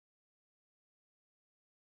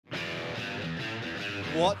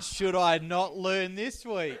What should I not learn this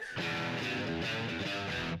week?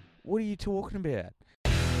 What are you talking about?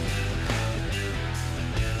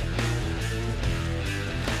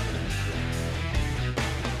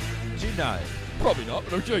 Do you know, Probably not,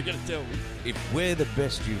 but I'm sure you're going to tell me. if we're the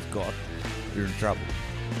best you've got, you're in trouble.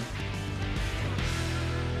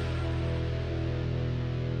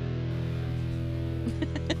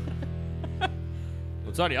 Well,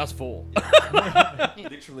 it's only us four.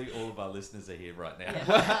 Literally all of our listeners are here right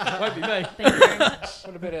now. Won't be me. Thank you very much.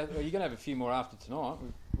 What about? Are you going to have a few more after tonight?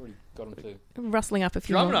 We've already got them to. I'm rustling up a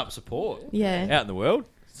few Drumming more. up support. Yeah, Out in the world.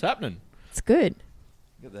 It's happening. it's good.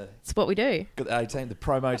 Got the, It's what we do. got the A-team, the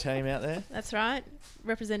promo team out there. That's right.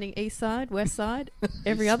 Representing East Side, West Side,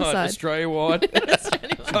 every other side. Australia-wide. Coast Perth,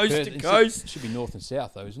 to it's- coast. It should be north and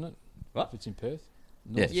south, though, isn't it? What? If it's in Perth.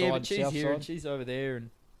 Yeah. North Yeah, side, but she's south here and side. she's over there and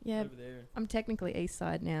Yeah, over there. I'm technically East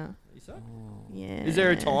Side now. East side? Oh. Yeah. Is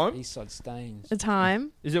there a time? East side stains. A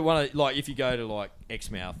time? Is it one of, like, if you go to, like,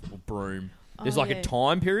 Exmouth or Broome, there's, like, yeah. a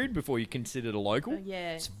time period before you're considered a local?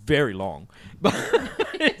 Yeah. It's very long. But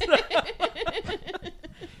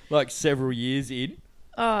like, several years in.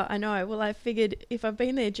 Oh, I know. Well, I figured if I've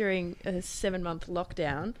been there during a 7-month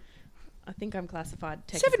lockdown, I think I'm classified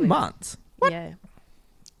technically. 7 months? Yeah.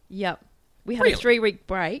 Yep. We had Really? a 3-week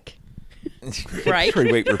break. Break.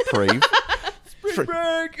 3-week reprieve. Spring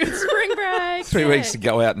break! Spring break. 3 yeah. weeks to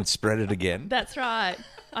go out and spread it again. That's right.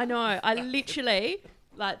 I know. I literally,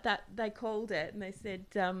 like that, they called it and they said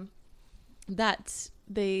that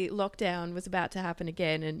the lockdown was about to happen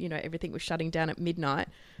again and, you know, everything was shutting down at midnight.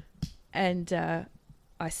 And I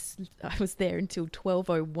was there until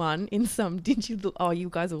 12:01 in some, you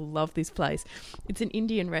guys will love this place. It's an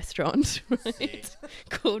Indian restaurant, right?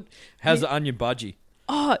 Called, How's the onion budgie?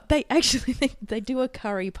 oh, they actually, they do a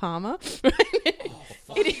curry parma.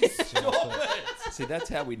 It is. See, that's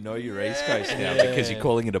how we know you're East Coast now, because you're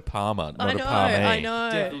calling it a Parma, not I a know, Parme. I know.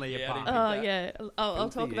 Definitely a Yeah, part. Oh yeah, I'll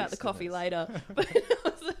talk about the coffee later. But, I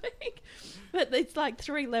was like, but it's like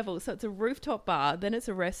 3 levels. So it's a rooftop bar, then it's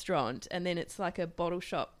a restaurant, and then it's like a bottle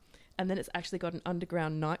shop, and then it's actually got an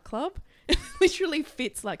underground nightclub. It literally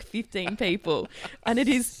fits like 15 people, and it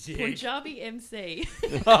is Sick. Punjabi MC.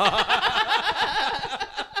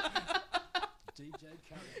 DJ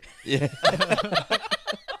Curry. Yeah.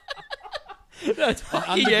 That's An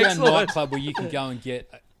fucking underground excellent. nightclub where you can go and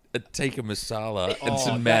get. A tikka masala and Oh,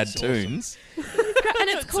 some mad that's awesome. tunes. And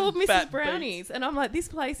it's called Some fat Mrs. Brownies, and I'm like, this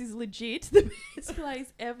place is legit the best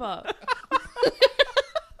place ever.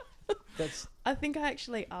 That's I think I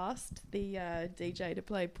actually asked the DJ to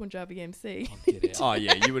play Punjabi MC. get out. Oh,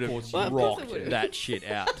 yeah, you would have Well, of course I rocked would've. that shit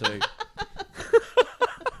out, too.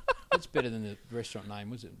 That's better than the restaurant name,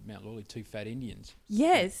 was it? Mount Lawley, Two Fat Indians.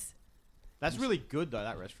 Yes, That's really good though.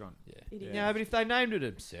 That restaurant. Yeah. it is. Yeah, but if they named it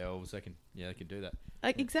themselves, they can do that.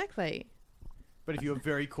 Exactly. But if you're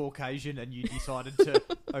very Caucasian and you decided to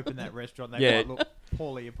open that restaurant, they Yeah. might look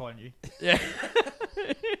poorly upon you. Yeah.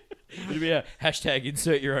 It'd be a hashtag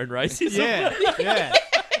insert your own racism. Yeah, yeah.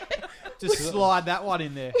 Just slide that one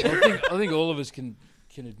in there. I think all of us can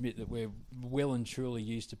admit that we're well and truly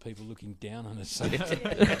used to people looking down on us. So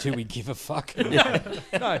do we give a fuck?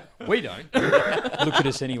 No, we don't. Look at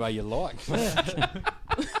us any way you like.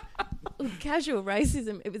 Casual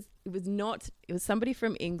racism. It was somebody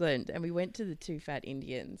from England, and we went to the Two Fat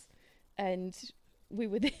Indians, and we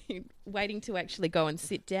were there waiting to actually go and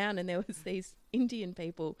sit down, and there was these Indian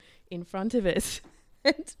people in front of us.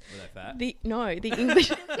 And Were they fat? the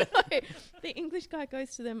English guy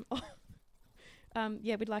goes to them. Oh,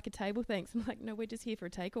 yeah, we'd like a table, thanks. I'm like, no, we're just here for a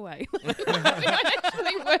takeaway. We don't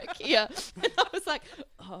actually work here. And I was like,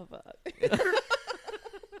 oh, fuck.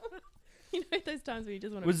 You know those times where you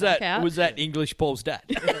just want to Was back out? that English Paul's dad?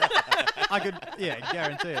 I could,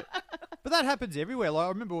 guarantee it. But that happens everywhere. Like I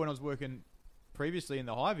remember when I was working previously in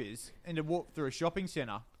the high vis, and to walk through a shopping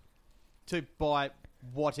centre to buy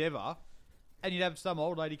whatever, and you'd have some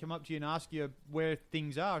old lady come up to you and ask you where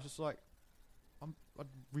things are. It's just like, I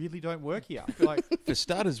really don't work here. Like, For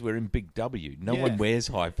starters, we're in Big W. No Yeah. one wears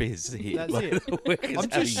high vis here. That's Like, it. the workers I'm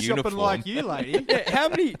have a just shopping uniform. like you, lady. Yeah, how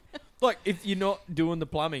many, like, if you're not doing the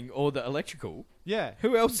plumbing or the electrical, Yeah,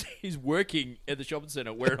 who else is working at the shopping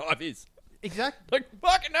centre wearing high vis? exactly. Like,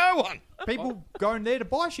 fucking no one. People going there to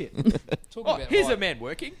buy shit. Talking Oh, about here's high, a man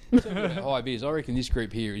working. talking about high vis. I reckon this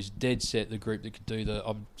group here is dead set the group that could do the.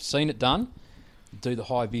 I've seen it done. Do the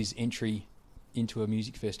high vis entry into a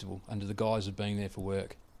music festival under the guise of being there for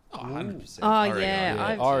work. Oh, 100%. Oh, I reckon.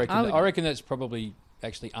 yeah. Yeah, I reckon that's probably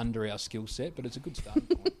actually under our skill set, but it's a good starting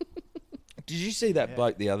point. Did you see that Yeah.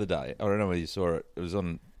 bloke the other day? I don't know whether you saw it. It was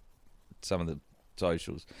on some of the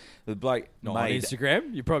socials. The bloke Not on made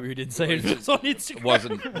Instagram. You probably didn't see it if it was on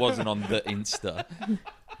Instagram. wasn't on the Insta.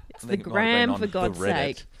 It's I the think it might have been gram, on for the God's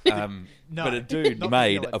Reddit. sake. No, But a dude not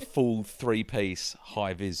made really. a full 3-piece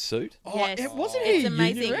high-vis suit. Yes. wasn't he It's a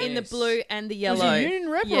amazing union in the rep? blue and the Was yellow. he a union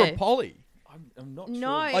rep or Yeah. a poly? I'm not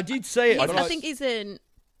No, I did see it. He's, but I think he's an.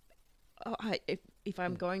 If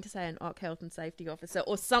I'm going to say an OC health and safety officer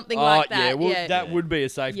or something like that. yeah, well, yeah. that would be a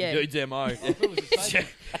safety Yeah. dude's MO. If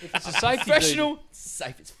it's a safety Professional, dude,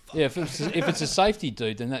 safe as fuck. yeah, if it's a safety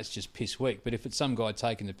dude, then that's just piss weak. But if it's some guy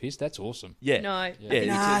taking the piss, that's awesome. Yeah. No. Yeah,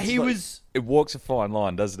 Nah, it's he like- was... It walks a fine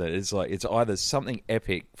line, doesn't it? It's like it's either something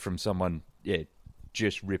epic from someone,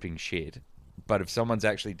 just ripping shit, but if someone's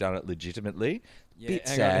actually done it legitimately, bit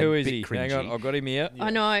hang sad, on, who is bit he? cringy. Hang on, I've got him here.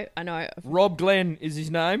 I know. Rob Glenn is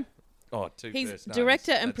his name. Oh, two He's first names.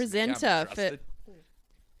 director and That's- presenter can't be for- trusted.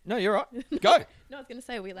 No, you're right. Go. No, I was going to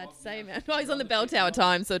say, are we allowed to say, man? No, he's on the Bell Tower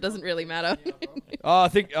time, so it doesn't really matter. I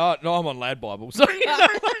think... no, I'm on Lad Bible. So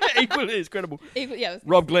equally as credible. Yeah,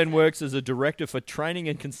 Rob Glenn works as a director for training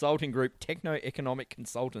and consulting group Techno Economic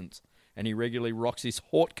Consultants, and he regularly rocks his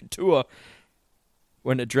haute couture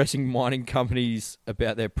when addressing mining companies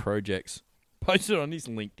about their projects. Posted on his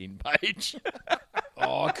LinkedIn page.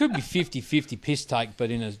 Oh, it could be 50-50 piss take, but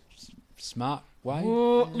in a smart way.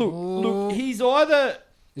 Oh, look, he's either...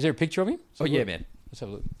 Is there a picture of him? Oh, yeah, man. Let's have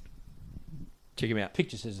a look. Check him out.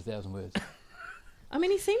 Picture says 1,000 words. I mean,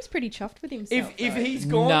 he seems pretty chuffed with himself. If though. he's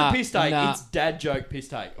gone Nah, to piss take, nah. it's dad joke piss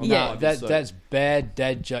take. on Yeah. the No, live, so- that's bad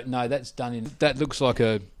dad joke. No, that's done in... That looks like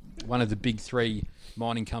one of the big three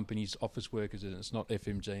mining companies' office workers, and it's not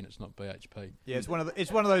FMG and it's not BHP. Yeah, it's one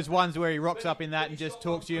of those ones where he rocks up in that and just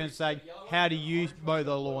talks to you and saying, "How do you mow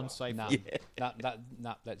the lawn safely?" No,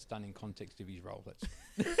 that's done in context of his role. That's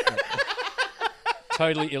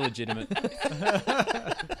totally illegitimate.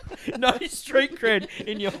 No street cred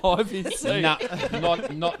in your high-vis suit. No,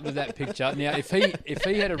 not with that picture. Now, if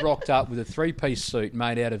he had rocked up with a 3-piece suit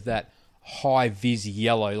made out of that high-vis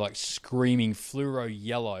yellow, like screaming fluoro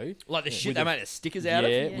yellow, Like the shit with they a- made the stickers out of?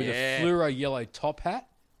 with a fluoro yellow top hat,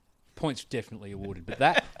 points definitely awarded. But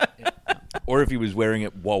that, Or if he was wearing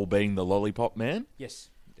it while being the lollipop man. yes,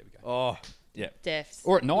 there we go. Oh, Deaths.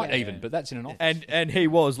 Or at night even, but that's in an office. and he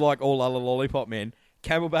was, like all other lollipop men,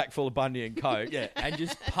 camelback full of Bundy and Coke, and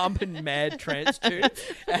just pumping mad trance tunes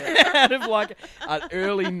out of like an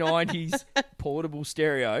early 90s portable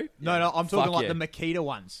stereo. No, I'm talking Fuck like yeah. the Makita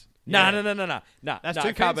ones. No. That's no, too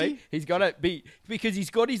it can't be. fancy? He's got to be, because he's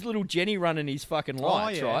got his little Jenny running his fucking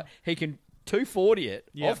lights, yeah. right? He can 240 it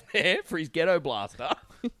Yep. off there for his ghetto blaster.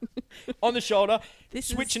 On the shoulder, This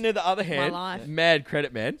switching is to the other hand. life. Mad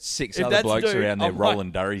credit, man. 6 If other that's blokes dude, around there I'm like,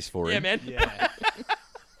 rolling durries for Yeah, him. man. Yeah.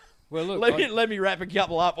 Well, look, Let me wrap a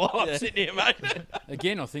couple up while I'm sitting here, mate.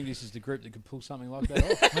 again, I think this is the group that could pull something like that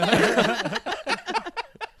off.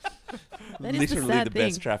 That is the Literally sad the thing.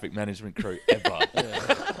 best traffic management crew ever.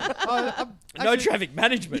 No traffic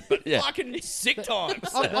management, but Yeah. fucking sick times.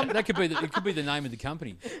 That could be it could be the name of the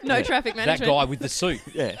company. No traffic That management. guy with the suit.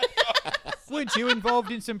 Yeah. Weren't you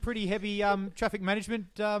involved in some pretty heavy traffic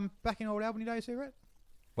management back in Old Albany days, here, Rhett?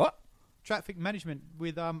 What? Traffic management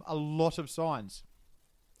with a lot of signs.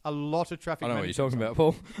 A lot of traffic I know what you're management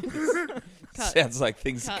talking signs. about, Paul. Cut. Sounds like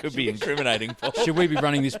things Cut. could be incriminating, Paul. Should we be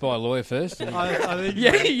running this by a lawyer first? I think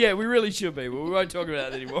Yeah, we really should be, but we won't talk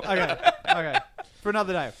about that anymore. Okay. For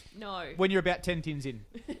another day. No. When you're about 10 tins in.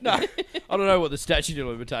 No, I don't know what the statute of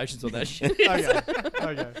limitations on that shit is.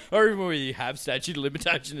 Okay. Or even when you have statute of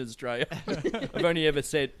limitation in Australia. I've only ever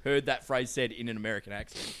heard that phrase said in an American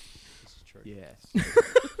accent. Yes.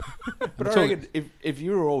 But I reckon if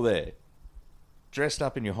you were all there, dressed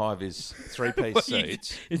up in your high-vis 3-piece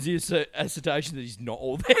suits... Is the assertion that he's not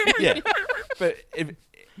all there? Yeah. But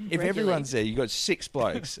if everyone's there, you've got 6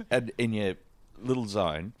 blokes in your little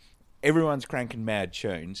zone, everyone's cranking mad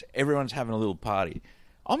tunes, everyone's having a little party.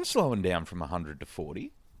 I'm slowing down from 100 to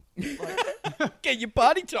 40. Get your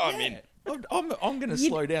party time in. I'm going to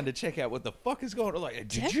slow down to check out what the fuck is going on. Like,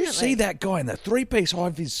 did you Definitely. see that guy in the 3-piece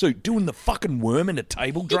high-vis suit doing the fucking worm in a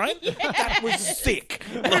table drain? That was sick.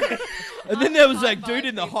 And then there was that dude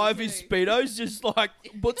in the high-vis Speedos just like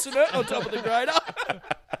butching it on top of the grader.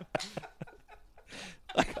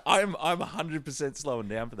 Like, I'm 100% slowing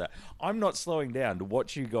down for that. I'm not slowing down to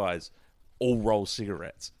watch you guys all roll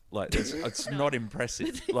cigarettes. Like, it's not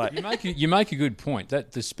impressive. Like, You make a good point.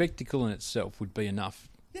 That the spectacle in itself would be enough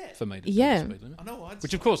for me to do Yeah. the speed limit. I know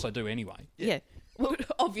Which of course I do anyway. Yeah. Well,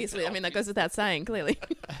 obviously, I mean, that goes without saying, clearly.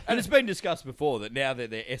 And it's been discussed before that now that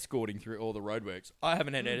they're escorting through all the roadworks, I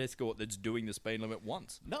haven't had an escort that's doing the speed limit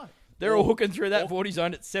once. No. They're all hooking through that 40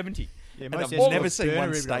 zone at 70. Yeah, And most I've Escorts never seen burn one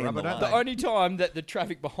a bit of stay in rubber, the don't line. The only time that the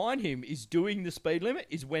traffic behind him is doing the speed limit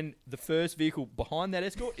is when the first vehicle behind that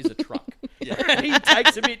Escort is a truck. And he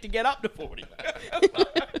takes a bit to get up to 40.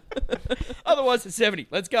 Otherwise, it's 70.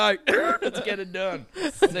 Let's go. Let's get it done.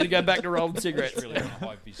 And then go back to rolling cigarettes. Really on a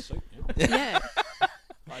high vis suit. Yeah. Yeah.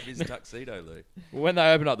 Maybe his tuxedo, Lou. When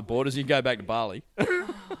they open up the borders, you can go back to Bali.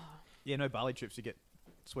 Yeah, no Bali trips to get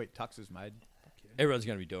sweet tuxes made. Everyone's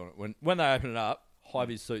going to be doing it. When they open it up, high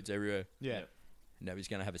vis suits everywhere. Yeah. Nobody's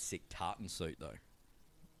going to have a sick tartan suit, though.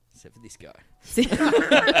 Except for this guy.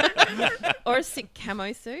 Or a sick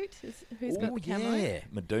camo suit. Who's got Oh, the camo? yeah.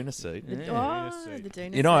 Maduna suit. The, Yeah. oh, suit. the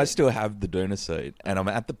Duna You know, I suit. still have the Duna suit, and I'm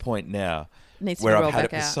at the point now Needs to where be I've rolled had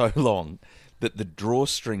it back for out. so long that the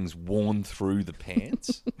drawstrings worn through the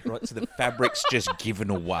pants, right? So the fabric's just given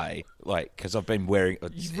away, like because I've been wearing.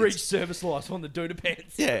 You've reached service life on the Duna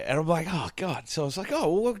pants. Yeah, and I'm like, oh god. So I was like,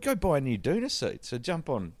 oh, well, I'll go buy a new Duna suit. So jump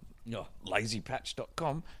on Oh,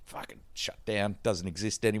 lazypatch.com. Fucking shut down. Doesn't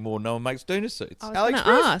exist anymore. No one makes Duna suits. I was going to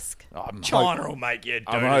ask. I'm China will make you a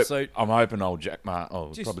I'm, Duna hope- suit. I'm hoping old Jack Ma.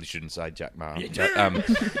 Oh, Just- probably shouldn't say Jack Ma. Yeah. But,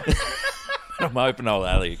 I'm hoping old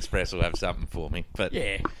AliExpress will have something for me. But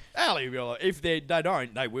Yeah. Ali will be like, if they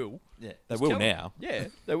don't, they will. yeah, they Just will tell them. now. Yeah,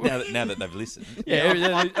 they will. Now that they've listened. Yeah,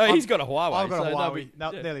 he's got a Huawei. I've got so a they'll Huawei. be-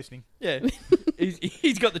 No, yeah. they're listening. Yeah,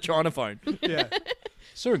 he's got the China phone. Yeah.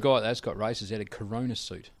 Saw a guy at the Ascot races had a Corona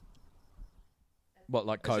suit. What,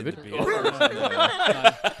 like COVID?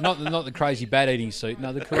 Not the crazy bat eating suit.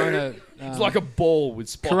 No, the Corona. It's like a ball with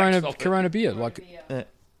spikes. Corona off it. Corona beer, like Yeah.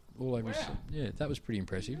 all over. His, yeah, that was pretty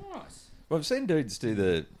impressive. Nice. Well, I've seen dudes do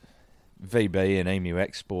the VB and Emu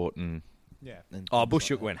Export and. Yeah. and Oh, things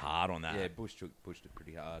Bushhook like went hard on that. that. Yeah, Bush pushed it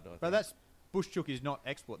pretty hard. I But think. that's Bush Chook is not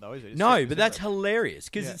export though, is it? It's No, separate- but that's separate. hilarious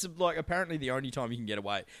because Yeah. it's like apparently the only time you can get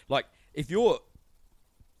away. Like if you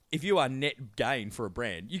are net gain for a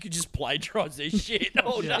brand, you could just plagiarize their shit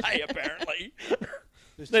all day. Apparently,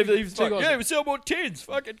 they've two like, guys- yeah, we sell more tins.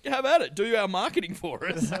 Fucking have at it. Do our marketing for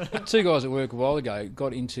us. Two guys at work a while ago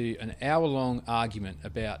got into an hour-long argument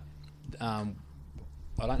about. I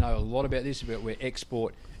don't know a lot about this, about where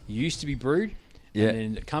export used to be brewed. Yeah. And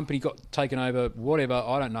then the company got taken over, whatever,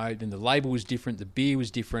 I don't know. Then the label was different, the beer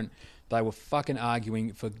was different. They were fucking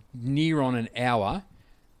arguing for near on an hour,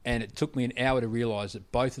 and it took me an hour to realise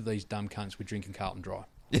that both of these dumb cunts were drinking Carlton Dry.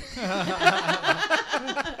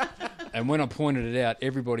 And when I pointed it out,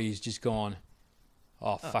 everybody's just gone,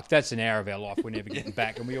 oh, fuck, that's an hour of our life we're never getting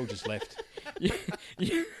back, and we all just left.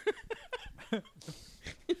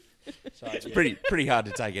 So, It's yeah. pretty hard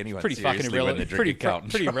to take anyone Pretty fucking seriously when they're irrelevant. Pretty, drinking Carlton.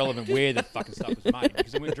 pretty irrelevant where the fucking stuff was made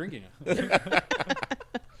because they weren't drinking it.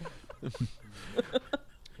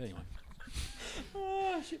 Anyway,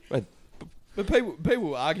 But, But people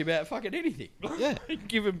will argue about fucking anything. yeah.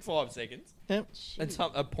 Give them 5 seconds Yep. and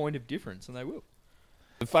a point of difference, and they will.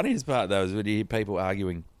 The funniest part though is when you hear people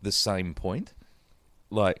arguing the same point.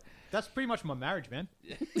 Like, That's pretty much my marriage, man.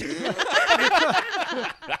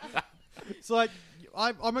 It's like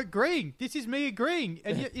I'm agreeing. This is me agreeing,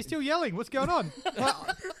 and you're still yelling. What's going on? Like,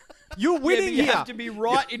 you're winning you here. have to be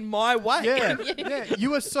right in my way. Yeah, yeah.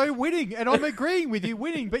 You are so winning, and I'm agreeing with you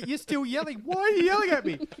winning, but you're still yelling. Why are you yelling at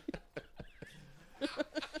me?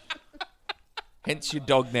 hence your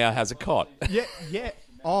dog now has a cot. Yeah, yeah.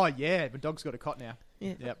 Oh, yeah. My dog's got a cot now.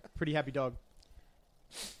 Yeah. Yep. Pretty happy dog.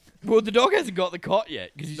 Well, the dog hasn't got the cot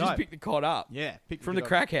yet because you No. just picked the cot up Yeah. Pick from the dog.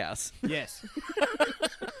 crack house. Yes.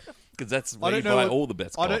 Because that's I where you don't know buy what- all the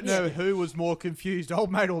best I don't cots. know who was more confused,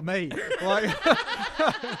 old mate or me. Like,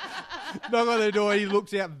 knock on the door. He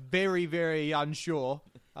looks out very, very unsure.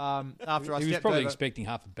 After I he was stepped probably over. expecting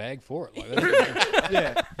half a bag for it. Like, that's-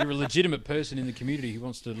 Yeah. you're a legitimate person in the community who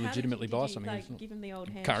wants to How legitimately did buy you, something. Like, It's not- give him the old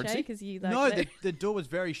Currency? handshake as you like. No, there? the door was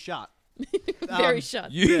very shut. Very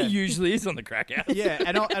shut. You Yeah. usually is on the crack house. Yeah,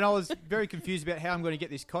 and I was very confused about how I'm going to get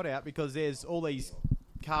this cot out because there's all these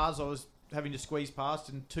cars I was having to squeeze past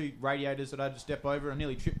and 2 radiators that I had to step over. I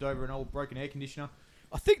nearly tripped over an old broken air conditioner.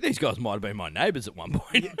 I think these guys might have been my neighbours at one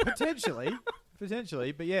point. Yeah,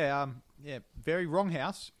 potentially, but yeah, very wrong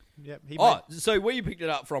house. Yep. He Oh, so where you picked it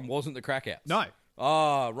up from wasn't the crack house? no.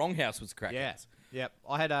 Oh, wrong house was the crack Yeah. house. Yep.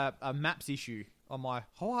 I had a maps issue on my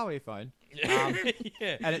Huawei phone. Yeah.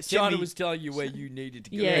 And it sent China me- was telling you where you needed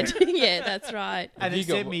to go. Yeah, yeah, that's right. And Have it you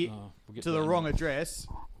got sent what- me oh, we'll get to to the that wrong in a address,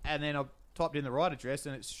 and then I typed in the right address,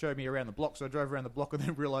 and it showed me around the block. So I drove around the block, and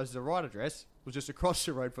then realised the right address was just across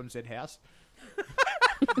the road from said house.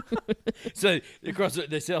 So across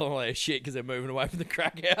they're selling all their shit because they're moving away from the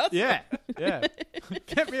crack house. Yeah, yeah.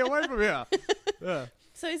 Get me away from here. Yeah.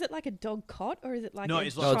 So is it like a dog cot or is it like No, a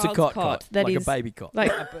it's No, like it's a child's cot, that like is a baby cot.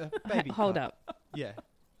 like a baby hold cot. up? Yeah.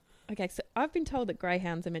 Okay, so I've been told that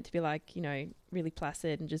greyhounds are meant to be like, you know, really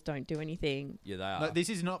placid and just don't do anything. Yeah, they are. No, this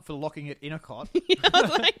is not for locking it in a cot. I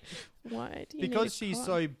was like, why do you need Because a she's cot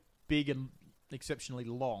so big and exceptionally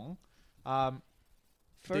long, for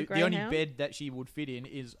a the only greyhound? bed that she would fit in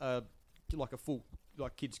is like a full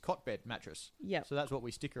like kid's cot bed mattress. Yep. So that's what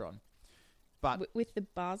we stick her on. But With the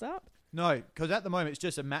bars up? no, because at the moment it's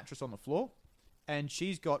just a mattress on the floor, and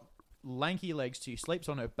she's got lanky legs. She sleeps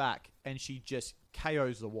on her back, and she just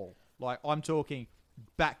KOs the wall. Like I'm talking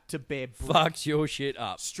back to bare brick. Fucks your shit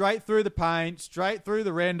up. Straight through the paint, straight through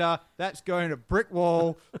the render. That's going to brick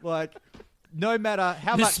wall. Like no matter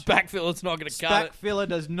how The much spack filler's not going to cut spack it. filler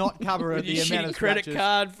does not cover With the your amount shitty of credit scratches.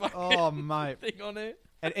 card fucking Oh mate! thing on there.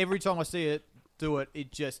 And every time I see it do it,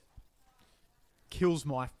 it just kills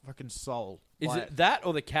my fucking soul. Is Like, it that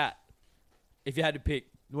or the cat? If you had to pick,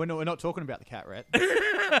 we're not talking about the cat rat.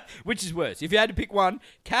 which is worse? If you had to pick one,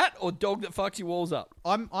 cat or dog that fucks your walls up?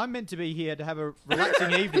 I'm meant to be here to have a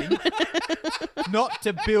relaxing evening, not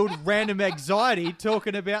to build random anxiety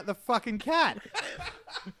talking about the fucking cat.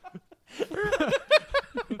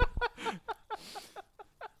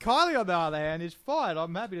 Kylie, on the other hand, is fine.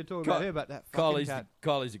 I'm happy to talk about her about that fucking cat.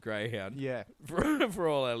 Kylie's a greyhound. Yeah. For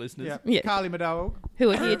all our listeners. Yeah. Yeah. Kylie McDowell. Who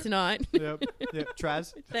are here tonight? Yep. Yep.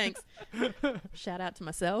 Traz. Thanks. Shout out to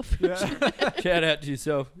myself. Yeah. Shout out to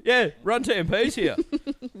yourself. Yeah, Run TMP's here.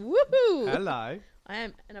 Woohoo! Hello. I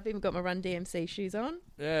am, and I've even got my Run DMC shoes on.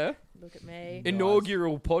 Yeah. Look at me.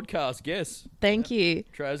 Inaugural podcast guests. Thank you.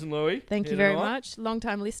 Traz and Louie. Thank you here very tonight. much. Long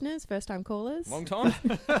time listeners, first time callers. Long time.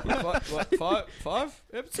 Five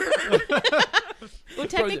episodes? Well,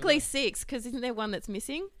 technically 6, because isn't there one that's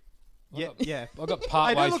missing? Yeah. Yeah. I got Hey,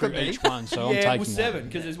 part don't way look through at me. each one, so I'm yeah, taking it was that. 7,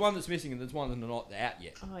 because there's one that's missing and there's one that's not out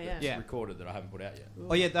yet. Oh, yeah. Yeah. Recorded that I haven't put out yet.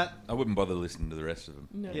 Oh yeah. That. I wouldn't bother listening to the rest of them.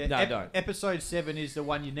 No. Yeah. No, don't. Episode 7 is the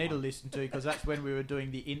one you need to listen to because that's when we were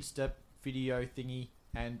doing the Insta video thingy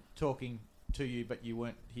and talking to you, but you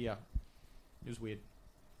weren't here. It was weird.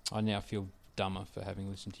 I now feel dumber for having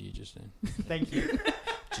listened to you just then. Thank you.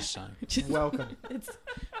 Just saying. Just- Welcome. It's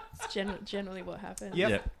generally what happens. Yep.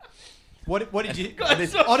 Yep. What did you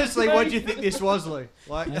so honestly? What did you think this was, Lou?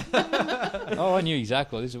 Like, Oh, I knew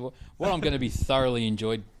exactly. This is what I'm going to be thoroughly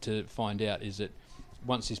enjoyed to find out is that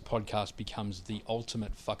once this podcast becomes the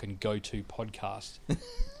ultimate fucking go-to podcast,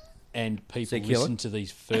 and people See, Keelan? listen to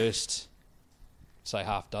these first, say,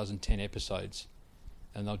 half dozen, 10 episodes,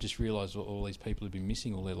 and they'll just realise what all these people have been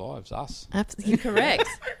missing all their lives. Us. Absolutely correct.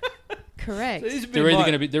 Correct. So this has been They're either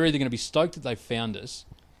my- going to be stoked that they found us,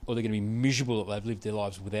 or they're going to be miserable that they've lived their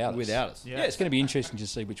lives without us. without us. Yeah. Yeah, it's going to be interesting to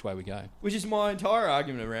see which way we go. Which is my entire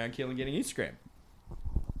argument around Keelan getting Instagram.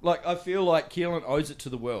 Like, I feel like Keelan owes it to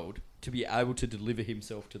the world to be able to deliver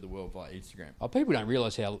himself to the world via Instagram. Oh, people don't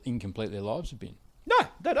realise how incomplete their lives have been. No,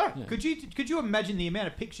 they don't. Yeah. could you imagine the amount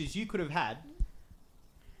of pictures you could have had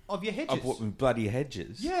of your hedges? I've bought me bloody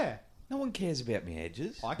hedges. Yeah. No one cares about my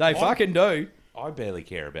hedges. They fucking do. I barely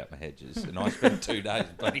care about my hedges, and I spent 2 days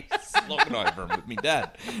bloody slogging over them with my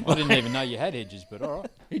dad. I didn't even know you had hedges, but all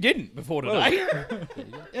right. He didn't before today.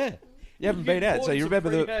 Yeah, you haven't been out, so you imported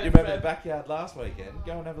remember some you remember prefab- the backyard last weekend.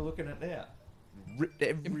 Go and have a look at it now. Ripped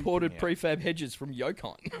everything Imported out. prefab hedges from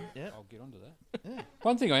Yukon. I'll get onto that.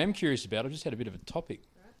 One thing I am curious about, I've just had a bit of a topic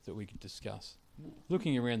that we could discuss.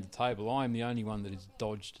 Looking around the table, I am the only one that has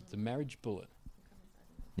dodged the marriage bullet.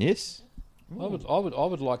 Yes, I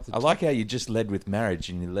would like the. I like how you just led with marriage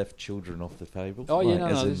and you left children off the table. Oh yeah, Like, no,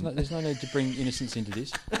 as there's in- no need to bring innocence into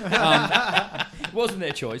this. It wasn't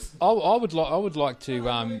their choice. I would like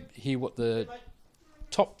to hear what the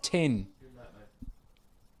top 10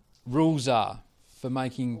 rules are for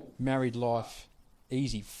making married life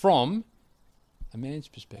easy from a man's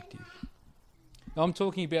perspective. Now, I'm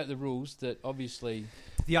talking about the rules that obviously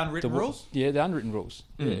The unwritten rules. Yeah, the unwritten rules.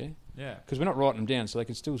 Yeah, Yeah. because we're not writing them down, so they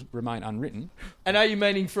can still remain unwritten. And are you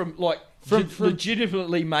meaning from From-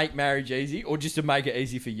 legitimately make marriage easy, or just to make it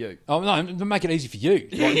easy for you? Oh no, to make it easy for you.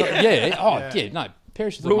 Like, yeah. Oh yeah. No,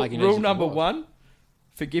 parents should Rule, making it rule easy for number wives. 1: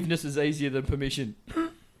 forgiveness is easier than permission.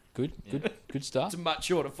 Good start. It's a much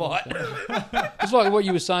shorter fight. It's like what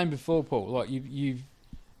you were saying before, Paul. Like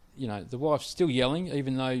you know, the wife's still yelling,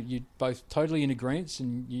 even though you're both totally in agreement,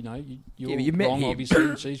 and you know you're Yeah, but you met wrong, him. obviously,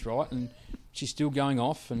 and she's right, and she's still going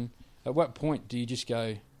off. And at what point do you just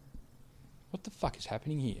go, "What the fuck is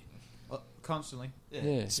happening here?" Constantly. Yeah.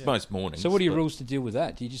 It's most mornings. So, what are your but- rules to deal with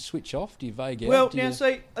that? Do you just switch off? Do you vague out? Well, Do now you...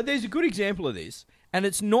 see, there's a good example of this, and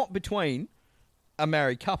it's not between a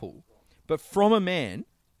married couple, but from a man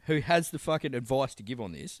who has the fucking advice to give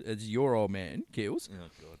on this, as your old man, Keels. Oh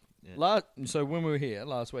god. Yeah. So when we were here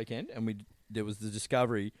last weekend, and there was the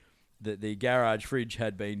discovery that the garage fridge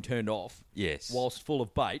had been turned off Yes. whilst full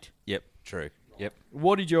of bait. Yep. True. Yep.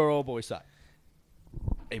 What did your old boy say?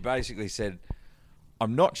 He basically said,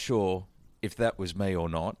 "I'm not sure if that was me or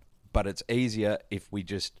not, but it's easier if we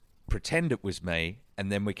just pretend it was me,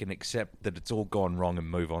 and then we can accept that it's all gone wrong and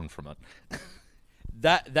move on from it."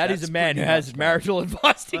 That is That's a man who pretty has much marital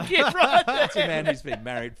advice to give, right? That's a man who's been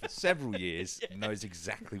married for several years and knows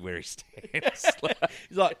exactly where he stands.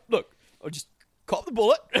 He's like, look, I'll just cop the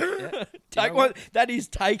bullet. Take one. That is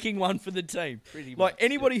taking one for the team. Pretty like much,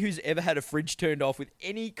 anybody who's ever had a fridge turned off with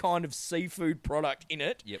any kind of seafood product in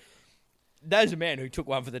it, Yep. That's a man who took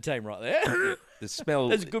one for the team right there. The smell.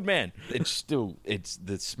 That's a good man. The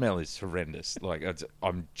smell is horrendous. Like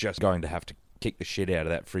I'm just going to have to kick the shit out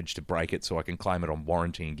of that fridge to break it so I can claim it on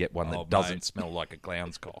warranty and get one that Oh, doesn't mate. smell like a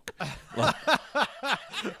clown's cock.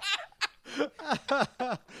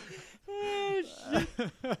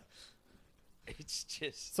 It's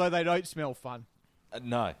just So they don't smell fun.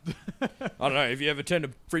 no. I don't know. Have you ever turned a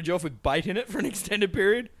fridge off with bait in it for an extended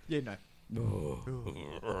period? Yeah,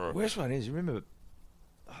 no. Worst one is, remember,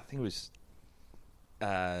 I think it was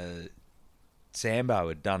Sambo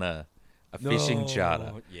had done a fishing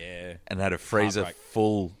charter Yeah. and had a freezer Heartbreak.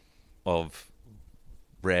 full of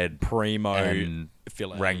red Primo and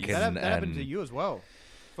fillet. Rankin That happened to and you as well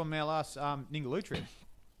from our last Ningaloo trip.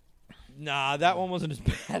 Nah, that one wasn't as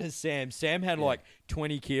bad as Sam. Sam had like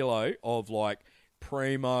 20 kilo of like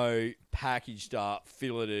primo packaged up,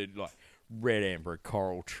 filleted like red amber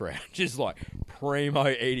coral trout. Just like primo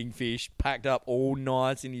eating fish, packed up all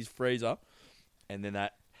nice in his freezer. And then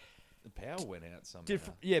that the power went out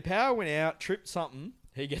somehow. power went out, tripped something.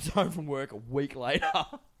 He gets home from work a week later.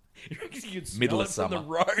 He reckons he could smell Middle it of from the summer.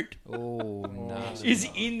 road. Oh, no. He's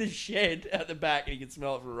in the shed at the back and he can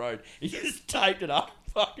smell it from the road. He just taped it up,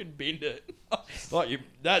 fucking binned it.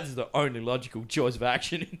 That's the only logical choice of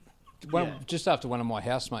action. Just after one of my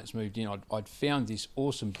housemates moved in, I'd found this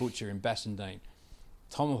awesome butcher in Bassendean.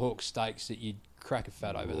 Tomahawk steaks that you'd crack a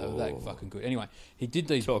fat over. They were that fucking good. Anyway, he did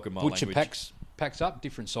these Talking my butcher language. packs up,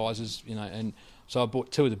 different sizes, and so I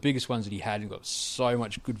bought two of the biggest ones that he had and got so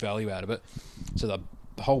much good value out of it. So the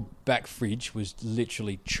whole back fridge was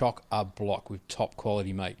literally chock a block with top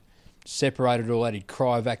quality meat. Separated all that, he'd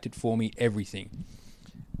cryovac it for me, everything.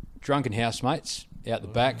 Drunken housemates out the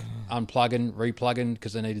back, unplugging, replugging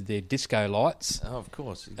because they needed their disco lights. Oh, of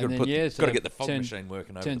course. You've And got then, to so get the fog turned- machine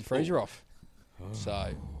working over Turned the full. freezer off. So,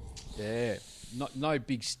 yeah, no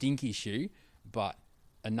big stink issue, but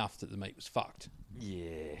enough that the meat was fucked.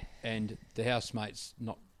 Yeah. And the housemates,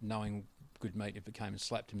 not knowing good meat, if it came and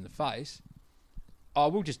slapped him in the face, I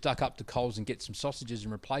will just duck up to Coles and get some sausages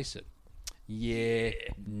and replace it. Yeah,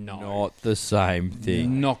 no. Not the same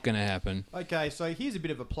thing. Not going to happen. Okay, so here's a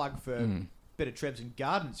bit of a plug for Better Trevs and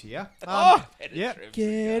Gardens here. Yeah.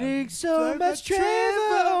 Getting so much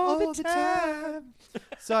Trevor all the time.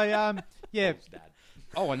 So, yeah.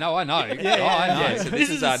 Oh, I know. yeah. I know. Yeah, so This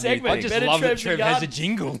is a our new segment. I thing. just Better love that Trevs and Trev has a Gardens.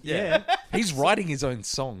 jingle. Yeah. He's writing his own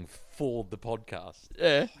song for the podcast.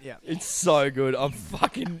 Yeah. Yeah. It's so good. I'm so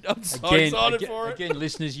excited for it. Again,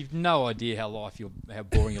 listeners, you've no idea how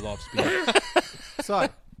boring your life's been. So,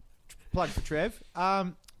 plug for Trev.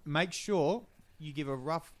 Make sure you give a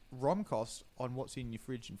rough ROM cost on what's in your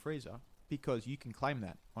fridge and freezer because you can claim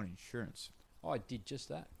that on insurance. I did just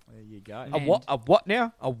that. There you go. A what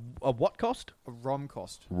now? A what cost? A ROM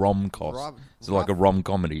cost. Rom cost. Rough- It's like a rom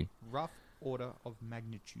comedy. Rough order of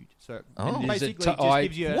magnitude. So, Oh. it Is basically it just I-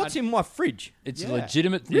 gives you What's in my fridge? It's Yeah.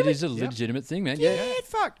 legitimate. It is a legitimate thing, man. Yeah.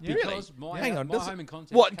 fuck. Because my, Hang on, my does it- home and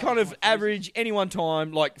contents What cover kind my of freezer. average, any one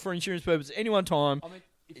time, like for insurance purposes, any one time? I mean,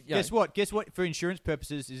 if- Guess what? Guess what? For insurance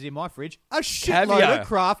purposes, is in my fridge a shitload Caviar. of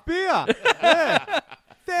craft beer. Yeah.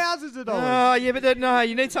 Thousands of dollars. Oh, yeah, but no,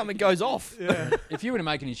 you need something that goes off. if you were to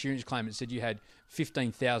make an insurance claim that said you had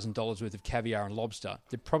 $15,000 worth of caviar and lobster,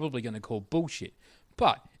 they're probably going to call bullshit.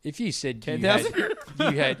 But if you said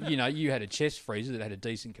you had a chest freezer that had a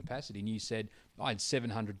decent capacity, and you said I had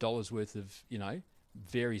 $700 worth of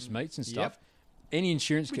various meats and stuff, any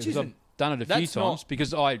insurance because I've isn't- done it a few that's not- times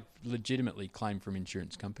because I legitimately claim from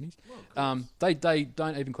insurance companies. They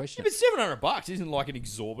don't even question Yeah, it. but $700 isn't like an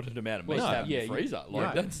exorbitant amount of meat Well, to no, have in yeah, the freezer. yeah.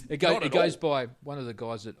 Like, that's It not at goes all. by one of the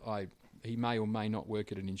guys that he may or may not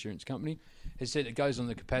work at an insurance company has said it goes on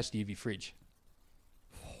the capacity of your fridge.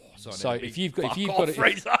 So I need a if big you've got fuck-off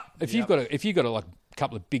freezer. if you've got like a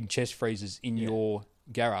couple of big chest freezers in your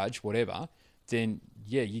garage, whatever, then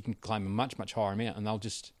yeah, you can claim a much higher amount, and they'll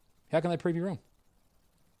just how can they prove you wrong?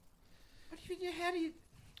 How do you?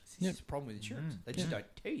 This is the problem with insurance. They just don't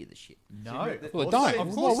tell you the shit. No. Well, they don't. Of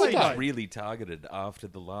Well, course we they don't. don't. Really targeted after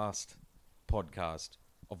the last podcast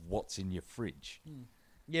of what's in your fridge.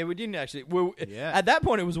 Yeah, we didn't actually. Well, Yeah. at that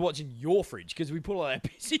point, it was watching your fridge because we put all that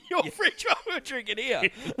piss in your fridge while we were drinking here.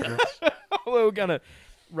 We were going to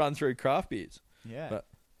run through craft beers. Yeah. But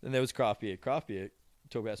then there was craft beer. Craft beer.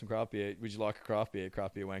 Talk about some craft beer. Would you like a craft beer?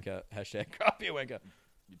 Craft beer wanker. Hashtag craft beer wanker.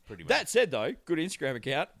 Pretty much. That said, though, good Instagram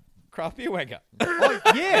account. Craft beer wanker. Oh,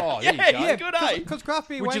 yeah. Oh, there you Yeah, go. yeah, good, eh? Because craft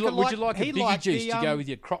beer Would you, wanker would you like a he Biggie liked juice the, to go with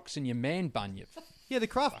your Crocs and your man bun? You Yeah, the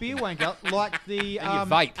craft beer wanker like the your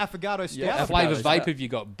vape. Affogato Stout. Yeah, flavour Avocados, vape yeah. have you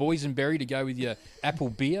got? Boysenberry to go with your apple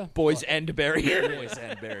beer? Boys and berry. Boys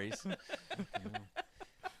and berries.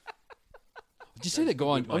 Did you see that guy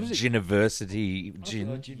on, My what is it? Giniversity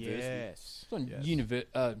gin. Yes. on Yes.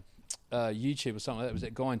 YouTube or something like that. It was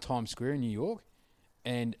that guy in Times Square in New York,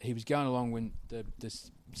 and he was going along when the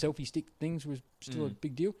selfie stick things was still a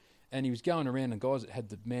big deal, and he was going around and guys that had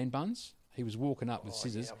the man buns. He was walking up with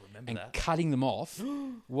scissors and cutting them off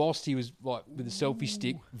whilst he was like with the selfie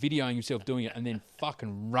stick, videoing himself doing it, and then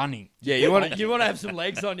fucking running. Yeah, you want to have some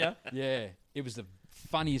legs on you. Yeah, it was the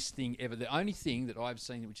funniest thing ever. The only thing that I've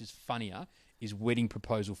seen which is funnier is wedding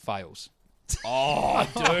proposal fails. Oh,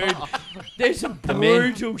 dude. There's some The man-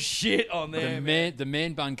 brutal shit on there. The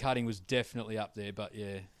man bun cutting was definitely up there, but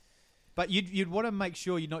yeah. But you'd want to make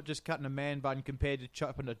sure you're not just cutting a man bun compared to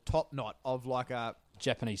chopping a top knot of like a...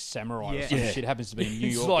 Japanese samurai or Yeah. some Yeah. shit happens to be in New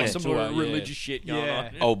It's York. like on some tour, sort of yeah. religious shit going Yeah.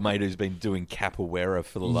 on. Old mate who's been doing capoeira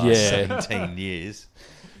for the last Yeah. 17 years.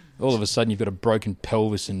 All of a sudden, you've got a broken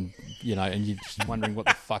pelvis, and you know, and you're just wondering what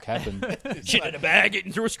the fuck happened. Shit in a bag,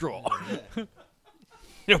 getting through a straw. You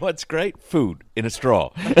know what's great? Food in a straw.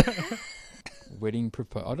 Wedding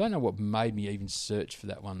proposal. I don't know what made me even search for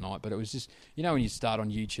that one night, but it was just, you know, when you start on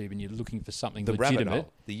YouTube and you're looking for something The rabbit legitimate.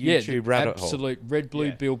 hole. The YouTube rabbit hole. absolute red, blue,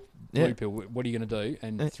 Yeah. blue Yeah. pill. What are you going to do?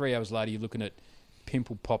 And 3 hours later, you're looking at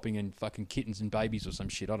pimple popping and fucking kittens and babies or some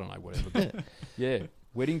shit. I don't know, whatever. But yeah,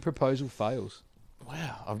 wedding proposal fails.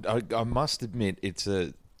 Wow. I must admit, it's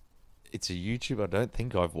a YouTube I don't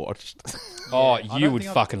think I've watched. Oh, I you don't would think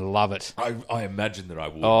I've- fucking love it. I imagine that I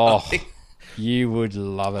would. Oh, you would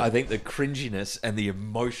love I it. think the cringiness and the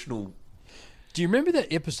emotional... Do you remember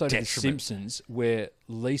that episode of The Detriment. Simpsons where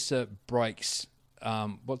Lisa breaks,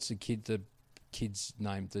 what's the kid's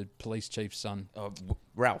name? The police chief's son.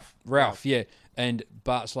 Ralph. Ralph, yeah. And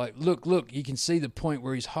Bart's like, look, you can see the point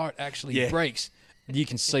where his heart actually Yeah. breaks. You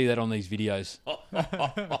can see that on these videos.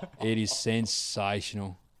 It is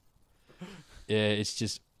sensational. Yeah, it's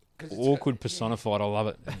just awkward personified. I love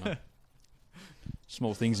it. You know.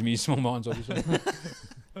 Small things amuse small minds, obviously.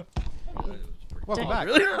 Welcome back.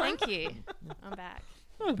 Thank you. I'm back.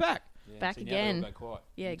 Oh, back. Back See, now they're all again. go quiet.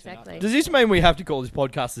 Yeah, You turn up. exactly. Does this mean we have to call this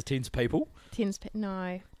podcast the Tins People?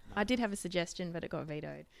 No. I did have a suggestion, but it got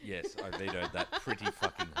vetoed. Yes, I vetoed that pretty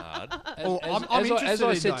fucking hard. Oh, I'm as I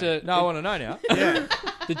interested said in to No, I want to know now. Yeah.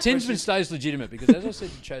 the Tinsman stays legitimate because, as I said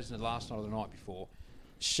to Chaz last night or the night before,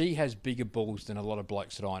 she has bigger balls than a lot of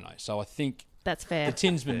blokes that I know. So I think That's fair. the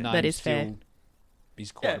Tinsman name That is still fair.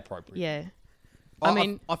 is quite appropriate. Yeah. I I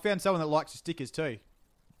mean- I found someone that likes the stickers too.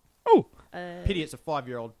 Oh, Pity it's a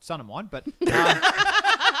 5-year-old son of mine, but you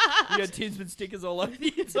got Tinsman stickers all over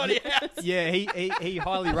the inside of your house. yeah, he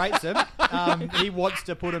highly rates them. He wants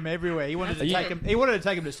to put them everywhere. He wanted to Yeah. take them. He wanted to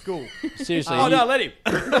take them to school. Seriously, Oh, no, let him.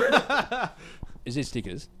 is it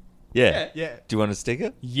stickers? Yeah. Yeah, Do you want a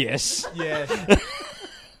sticker? Yes. yeah.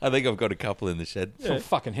 I think I've got a couple in the shed. I'll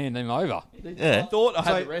fucking hand them over. I Yeah. thought I had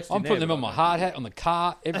So, the rest I'm in putting there, them on but my hard hat, on the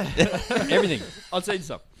car, everything. I'll send you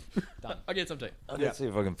some. I'll get some too. Let's see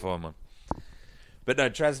if I can find one. But no,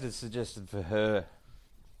 Trasna suggested for her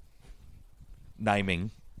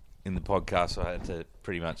naming in the podcast, so I had to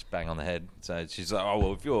pretty much bang on the head. So she's like, oh,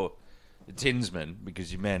 well, if you're the tinsman,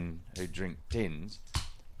 because you're men who drink tins,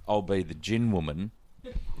 I'll be the gin woman.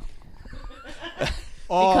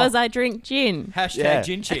 Oh, Because I drink gin. Hashtag Yeah.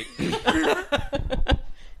 gin chick.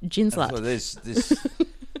 Gin So slut. this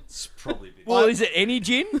it's probably a bit... Well, is it any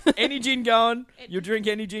gin? Any gin going? You drink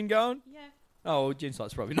any gin going? Yeah. Oh, well, gin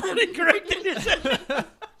slut's probably not incorrect, then, is it?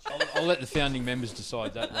 I'll let the founding members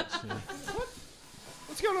decide that.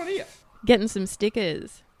 What's going on here? Getting some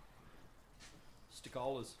stickers.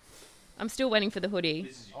 Stickolas. I'm still waiting for the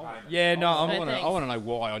hoodie. Yeah, no, I I'm... want thanks. to know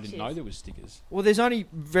why I didn't know Cheers. there was stickers. Well, there's only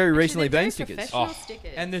very recently Actually, they're been very stickers. professional Oh.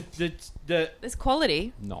 stickers. And the there's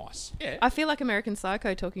quality. Nice. yeah. I feel like American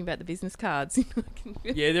Psycho talking about the business cards.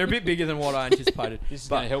 Yeah, they're a bit bigger than what I anticipated. This is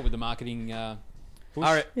But- going to help with the marketing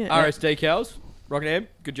push. Yeah. RS decals, Rocket Am,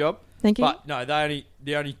 good job. Thank you. But no,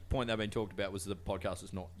 the only point they've been talked about was the podcast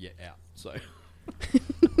is not yet out. So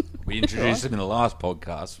We introduced them in the last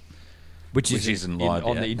podcast, which isn't live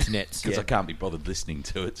on yet, the internet. because I can't be bothered listening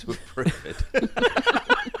to it to approve it.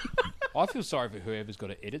 I feel sorry for whoever's got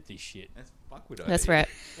to edit this shit. we don't. That's right.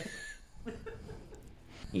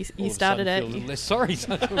 You All of a started sudden it. feel a little less sorry.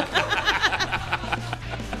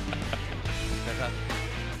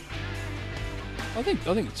 I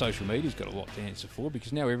think social media's got a lot to answer for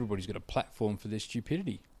because now everybody's got a platform for their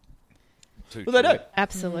stupidity. Well, they do.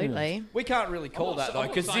 Absolutely. We can't really call that though,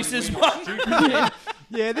 because this is saying one.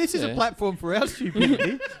 Yeah, this is a Yeah. platform for our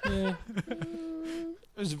stupidity. Yeah.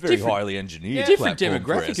 It's a very Different- highly engineered different platform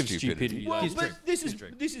for our demographic of stupidity. Well, though. but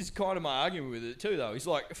this is kind of my argument with it too, though. It's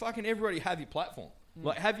like fucking everybody have your platform,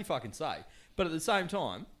 like have your fucking say, but at the same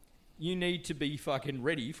time, you need to be fucking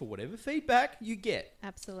ready for whatever feedback you get.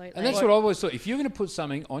 Absolutely. And that's what I always thought. If you're going to put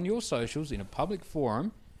something on your socials in a public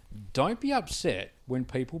forum, don't be upset when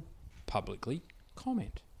people publicly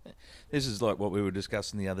comment. This is like what we were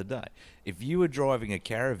discussing the other day. If you were driving a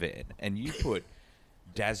caravan and you put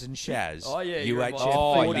Daz and Shaz Oh, yeah, you're UHF inviting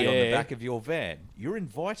 40 on the feedback. back of your van, you're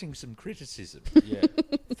inviting some criticism. Yeah,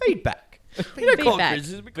 Feedback. we don't call it Feedback.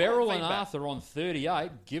 criticism, we call it Beryl and feedback. Arthur on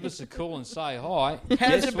 38. Give us a call and say hi. How's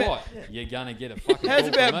Guess it about- what? You're going to get a fucking How's call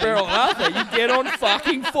about from me. Beryl and Arthur? You get on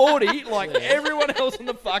fucking 40 like everyone else on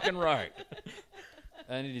the fucking road.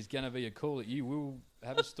 And it is going to be a call that you will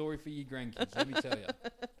have a story for your grandkids, let me tell you.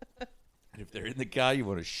 And if they're in the car, you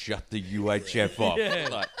want to shut the UHF off. Yeah.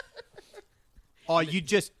 Like, Oh, you'd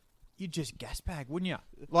just gas bag, wouldn't you?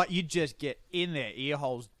 Like you'd just get in their ear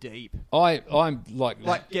holes deep. I'm like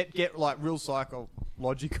Get like real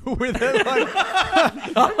psychological with it.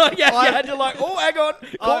 Like, Yeah, you had to like, oh, hang on,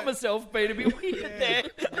 caught myself being a bit weird there.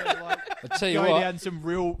 I tell you go what, down some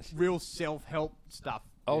real self help stuff.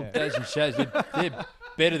 old Yeah. Daz and Shaz, they're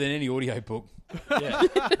better than any audio book. Yeah.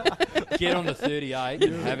 Get on the 38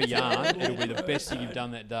 and have a yarn. It'll be the best thing you've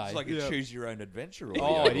done that day. it's like a choose your own adventure.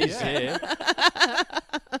 Oh, audio. it is, yeah.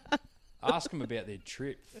 Ask them about their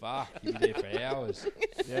trip. Fuck, you'll be there for hours.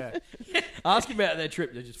 Yeah. Ask him about their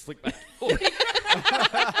trip, they just flick back.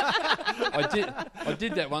 I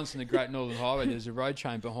did that once in the Great Northern Highway. There's a road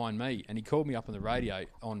train behind me, and he called me up on the radio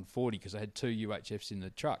on 40 because I had 2 UHFs in the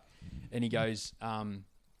truck, and he goes,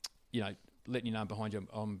 letting you know I'm behind you.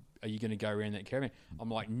 Are you going to go around that caravan?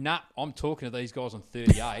 I'm like, nah, I'm talking to these guys on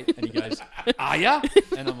 38. And he goes, are ya?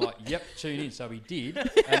 And I'm like, yep, tune in. So he did.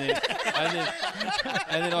 And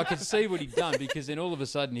then I could see what he'd done because then all of a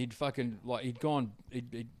sudden his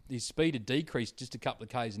speed had decreased just a couple of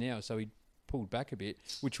k's an hour. So he pulled back a bit,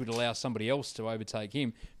 which would allow somebody else to overtake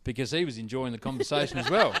him because he was enjoying the conversation as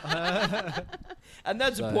well. And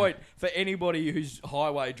that's a So- point for anybody who's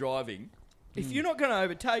highway driving. If you're not going to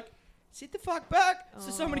overtake, sit the fuck back so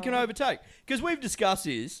somebody can overtake. Because we've discussed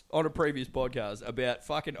this on a previous podcast about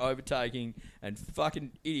fucking overtaking and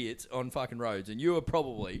fucking idiots on fucking roads. And you are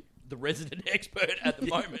probably the resident expert at the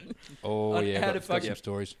moment. Oh, On yeah, how to got fucking- some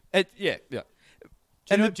stories. Yeah. Do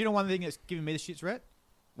you know one thing that's giving me the shits, Rhett?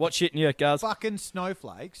 What shit in your cars? Fucking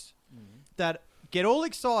snowflakes that get all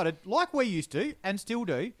excited, like we used to and still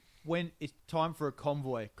do, when it's time for a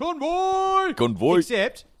convoy. Convoy!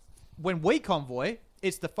 Except when we convoy,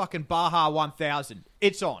 it's the fucking Baja 1000.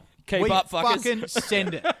 It's on. Keep we up, fuckers. fucking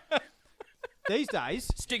send it. These days,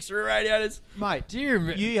 Sticks through radiators. mate, Do you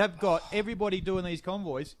remember? you have got everybody doing these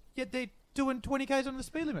convoys, yet they're doing 20 k's on the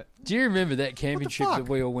speed limit. Do you remember that camping the trip fuck? that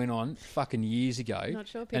we all went on fucking years ago? Not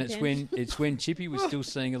sure, And it's Pincan. when Chippy was still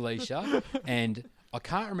seeing Alicia, and I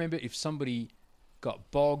can't remember if somebody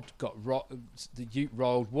got bogged, the ute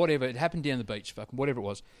rolled, whatever. It happened down the beach, fucking whatever it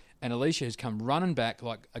was. And Alicia has come running back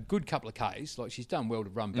like a good couple of k's, like she's done well to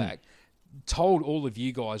run back. Told all of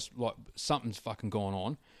you guys like something's fucking gone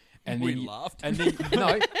on, and We then laughed. And then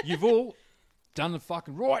no, you've all done the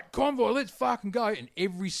fucking right convoy. Let's fucking go, and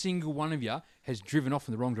every single one of you has driven off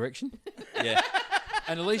in the wrong direction. Yeah.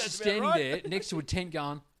 And Alicia's standing there next to a tent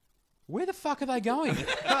going, where the fuck are they going?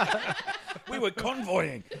 We were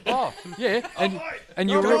convoying. Oh, yeah. And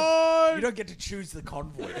you're... You don't get to choose the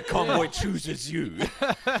convoy. The convoy chooses you.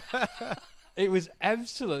 It was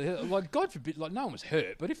absolutely... Like, God forbid, like, no one was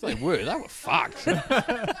hurt, but if they were fucked.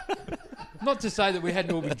 Not to say that we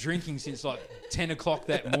hadn't all been drinking since, like, 10 o'clock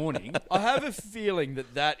that morning. I have a feeling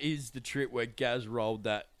that is the trip where Gaz rolled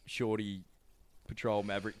that shorty patrol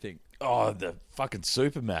Maverick thing. Oh, the fucking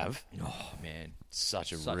Super Mav. Oh, man.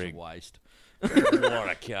 Such a Such rig. a waste.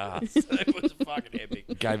 What a car. It was fucking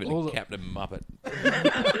epic. Gave it All to the- Captain Muppet.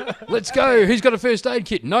 Let's go. Who's got a first aid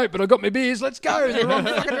kit? Nope, but I got my beers. Let's go. The wrong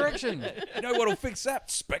fucking direction. You know what'll fix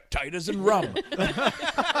that? Spectators and rum.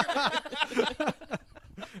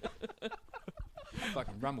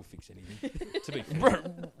 Fucking rum will fix anything. To be fair.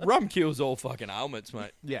 Rum kills all fucking ailments,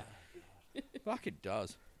 mate. Yeah. Fuck, it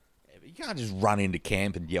does. You can't just run into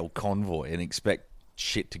camp and yell convoy and expect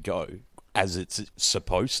shit to go. as it's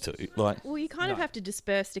supposed to. Like, Well, you kind of have to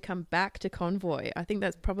disperse to come back to convoy. I think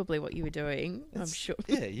that's probably what you were doing. I'm sure.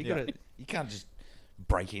 yeah, you can't just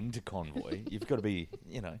break into convoy. You've got to be,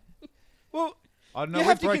 Well, I don't know. you we've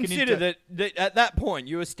have to broken consider into that at that point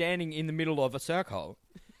you were standing in the middle of a circle,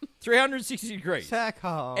 360 degrees.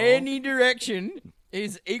 Sackle. Any direction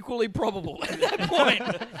is equally probable at that point.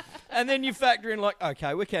 And then you factor in like,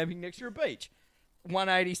 okay, we're camping next to a beach.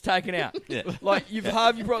 180's taken out. Yeah. Like you've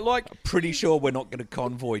halved your like. pretty sure we're not going to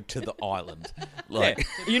convoy to the island. Like,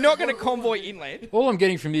 You're not going to convoy inland. All I'm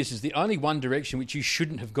getting from this is the only one direction which you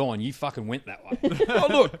shouldn't have gone. You fucking went that way. Oh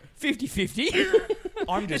look, 50-50.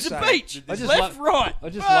 I'm just It's a saying, beach. I just Left, right. I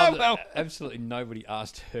just Oh, love well. that absolutely nobody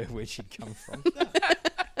asked her where she'd come from.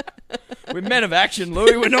 We're men of action,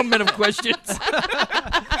 Louis. We're not men of questions.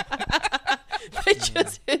 I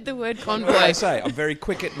just heard the word Like convoy. I say, I'm very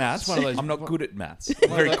quick at maths. one of those- I'm not good at maths. I'm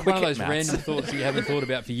very quick One of at those maths. random thoughts that you haven't thought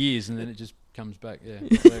about for years, and then it just comes back. Yeah.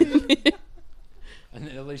 Hilarious. And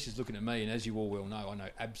then Alicia's looking at me, and as you all well know, I know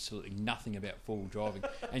absolutely nothing about four-wheel driving,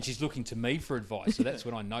 and she's looking to me for advice. So that's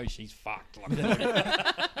when I know she's fucked. Like,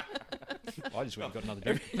 I just went and got another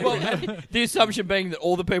drink. Well, and the assumption being that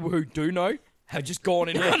all the people who do know have just gone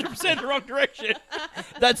in 100% the wrong direction.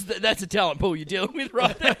 That's a talent pool you're dealing with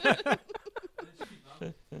right there.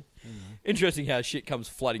 Interesting how shit comes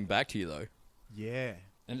flooding back to you, though. Yeah.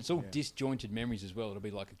 And it's all disjointed memories as well. It'll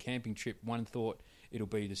be like a camping trip, one thought. It'll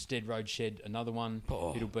be the Stead Road shed, another one.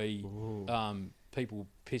 It'll be people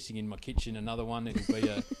pissing in my kitchen, another one. It'll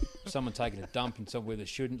be someone taking a dump in somewhere they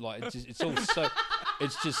shouldn't. Like it's all so.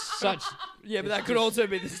 It's just such. Yeah, but that could also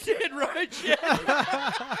be the Stead Road.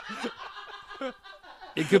 Yeah.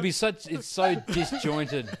 It could be such. It's so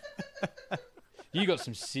disjointed. You got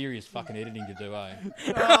some serious fucking editing to do, eh?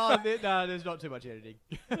 Oh, no, there's not too much editing.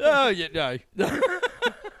 Oh, yeah, no.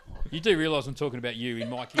 You do realise I'm talking about you in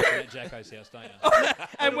my kitchen at Jacko's house, don't you?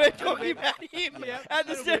 And we're talking about him at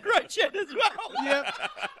the Stead Road shed as well.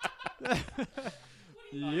 Yep.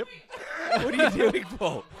 Yep. What are you doing,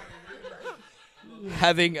 Paul?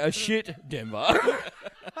 Having a shit, Denver.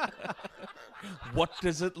 What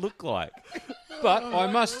does it look like? But I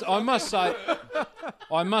must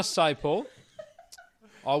say, Paul,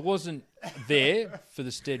 I wasn't there for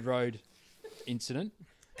the Stead Road incident,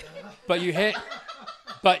 but you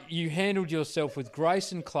handled yourself with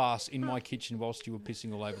grace and class in my kitchen whilst you were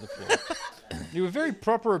pissing all over the floor. You were very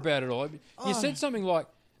proper about it all. You said something like,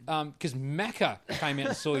 because Macca came out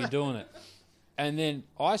and saw you doing it, and then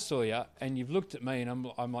I saw you, and you've looked at me, and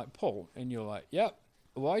I'm like, Paul, and you're like, yep.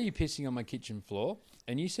 Why are you pissing on my kitchen floor?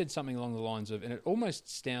 And you said something along the lines of, and it almost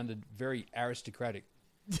sounded very aristocratic.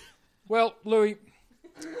 Well, Louis,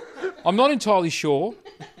 I'm not entirely sure,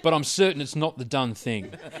 but I'm certain it's not the done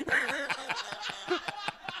thing.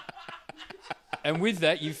 And with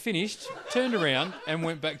that, you finished, turned around, and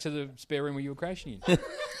went back to the spare room where you were crashing in.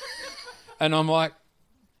 And I'm like,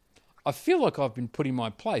 I feel like I've been put in my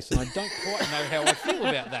place, and I don't quite know how I feel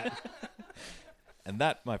about that. And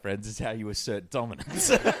that, my friends, is how you assert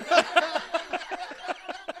dominance.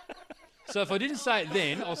 So if I didn't say it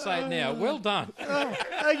then, I'll say it now. Well done.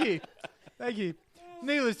 Thank you. Thank you.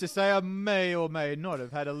 Needless to say, I may or may not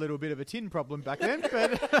have had a little bit of a tin problem back then,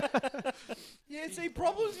 but Yeah, see,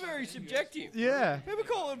 problem's very subjective. yeah. People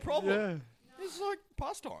call it a problem. Yeah. It's like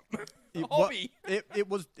pastime. It, Hobby. it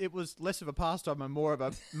was less of a pastime and more of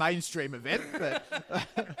a mainstream event,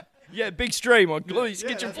 but Yeah, big stream on Louis'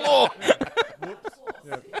 kitchen floor.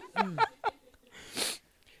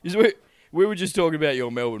 Is we were just talking about your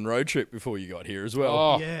Melbourne road trip before you got here as well.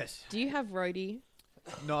 Oh, yes. Do you have roadie?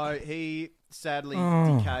 No, he sadly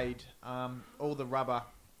decayed. All the rubber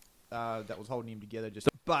that was holding him together just.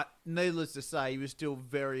 But needless to say, he was still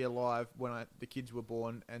very alive when the kids were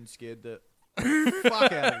born and scared the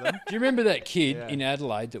fuck out of them do you remember that kid Yeah. in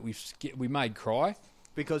Adelaide that we made cry?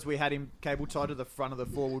 because we had him cable tied to the front of the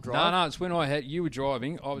four-wheel drive. No, it's when you were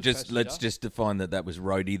driving. I was Let's just define that was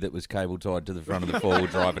Roadie that was cable tied to the front of the four-wheel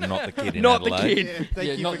drive and not the kid in Not the Adelaide. kid. Yeah,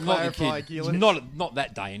 thank you not, for not the clarifying, kid. Keelan. Not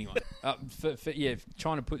that day anyway.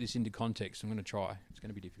 Trying to put this into context, I'm going to try. It's going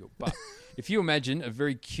to be difficult. But if you imagine a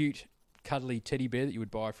very cute, cuddly teddy bear that you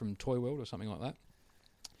would buy from Toy World or something like that,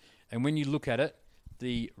 and when you look at it,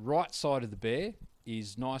 the right side of the bear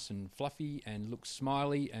is nice and fluffy and looks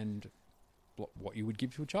smiley and what you would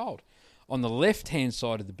give to a child. On the left-hand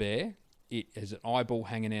side of the bear, it has an eyeball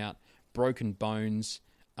hanging out, broken bones,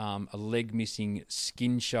 a leg missing,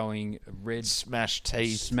 skin showing, red Smashed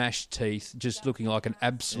teeth. just looking like an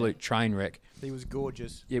absolute train wreck. He was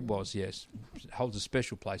gorgeous. It was, yes. It holds a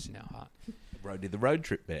special place in our heart. Roadie the road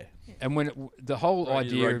trip bear. And when the whole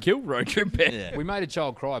idea of, roadkill road trip bear. Yeah. we made a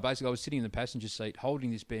child cry. Basically, I was sitting in the passenger seat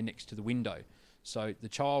holding this bear next to the window. So the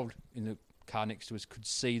child in the car next to us could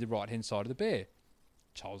see the right-hand side of the bear.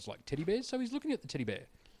 Child's like teddy bears, so he's looking at the teddy bear.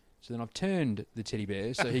 So then I've turned the teddy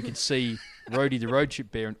bear so he could see Roadie the road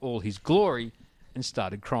trip bear in all his glory and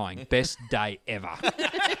started crying. Best day ever.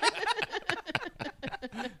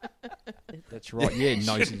 That's right. Yeah,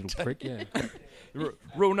 nosy little prick. Yeah.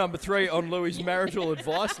 Rule number 3 on Louis' marital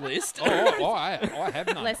advice list. I have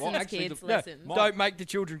none. Lessons, Well, actually, kids, No, lessons. don't make the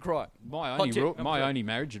children cry. My Hot only tip rule, number my 3. only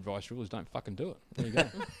marriage advice rule is don't fucking do it. There you go.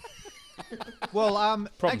 Well, Problem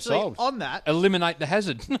actually, solved. on that, Eliminate the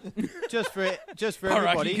hazard. just for Hierarchy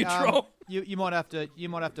everybody, control. you might have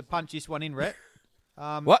to punch this one in, Rhett.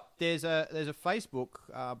 What? There's a Facebook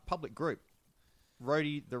public group,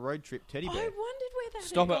 Roadie the road trip teddy I bear. wondered where that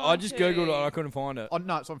Stop it. had I gone just to. Googled it and I couldn't find it. Oh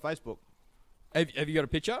no, it's on Facebook. Have you got a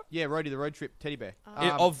picture? Yeah, Roadie the road trip teddy bear.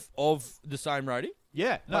 Of the same roadie?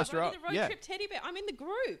 Yeah, no, Poster Roadie up. the road Yeah. trip teddy bear. I'm in the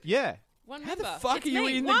group. yeah. One How the member. fuck It's are you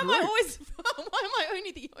me. in the Why am I group? always? Why am I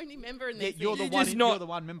only the only member in Yeah, this? you're the thing? You're one. just not- You're the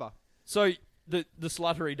one member. So the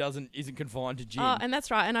sluttery isn't confined to gin. Oh, and that's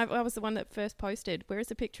right. And I was the one that first posted. Where is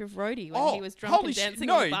the picture of Rhodey when he was drunk holy and shit! dancing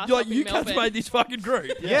No, on the bar like top you in cunts Melbourne? made this fucking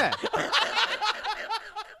group. Yeah.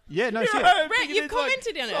 Yeah, no shit. Brett, Because you've it's like-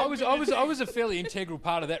 commented on it. I was a fairly integral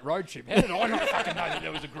part of that road trip. How did I not fucking know that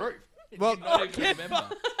there was a group? Well, Not even remember.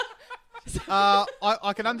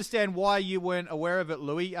 I can understand why you weren't aware of it,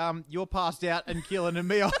 Louis. You're passed out and killing, and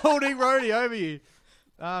me holding Rhodey over you.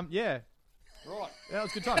 Yeah, Right. that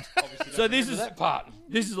was good times. So this is That part.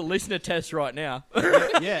 this is a listener test right now.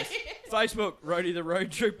 Yes. Facebook, Rhodey the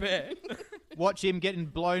road trip bear. Watch him getting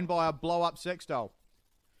blown by a blow-up sex doll.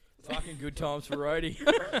 Fucking good times for Rhodey.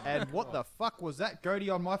 And what the fuck was that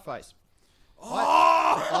goatee on my face?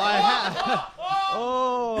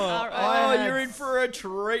 I You're in for a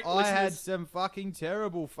treat. I had listeners. some fucking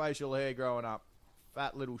terrible facial hair growing up.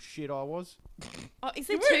 Fat little shit I was. Oh, is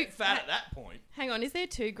there You two? weren't fat at that point. Hang on, is there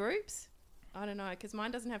 2 groups? I don't know, because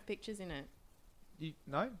mine doesn't have pictures in it.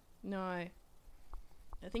 No? No. I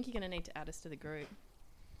think you're going to need to add us to the group.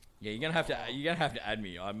 Yeah, you're gonna have to add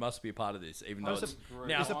me. I must be a part of this, even though it's it's a-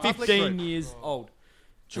 now it's a public 15 group. years old.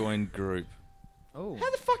 Join group. Oh.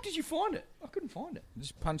 How the fuck did you find it? I couldn't find it.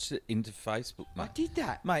 Just punched it into Facebook, mate. I did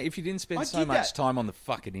that. Mate, if you didn't spend I so did much that. time on the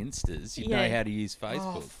fucking Instas, you'd know Yeah. how to use Oh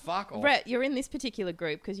Facebook. fuck off. Brett, you're in this particular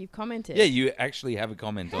group because you've commented. Yeah, you actually have a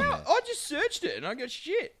comment on How? that. I just searched it and I got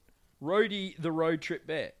shit. Rhodey the road trip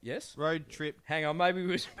bear. Yes. Road trip. Hang on, maybe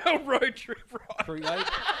we spelled road trip right. Create.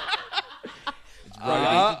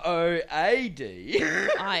 ROAD.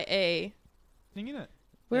 I.E. Thing in it.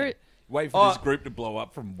 Where? Wait for this Oh. group to blow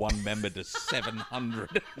up from 1 member to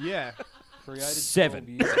 700. Yeah. Created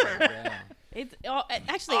 7. 12 years ago. Wow. It's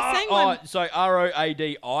actually it's saying one. So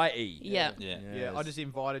ROADIE. Yeah. Yeah. Yeah, I just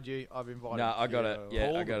invited you. I've invited No, I got you. it. Yeah,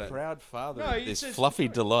 Paul, I got the it. proud father No, of it this says- fluffy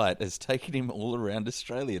delight has taken him all around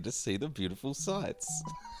Australia to see the beautiful sights.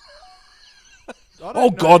 I don't Oh, know.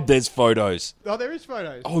 God, there's photos. Oh, there is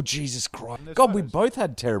photos. Oh, Jesus Christ. There's God, we photos. both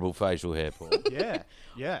had terrible facial hair, Paul. Yeah.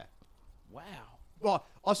 Yeah. Wow. Well,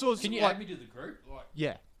 I saw. Can you like, add me to the group? Like,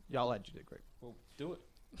 Yeah. Yeah, I'll add you to the group. well, do it.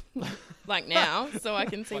 Like now, so I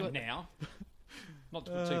can see Like what. now. Not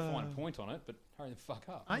to put too fine a point on it, but hurry the fuck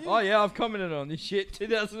up. Aren't you? Oh yeah, I've commented on this shit.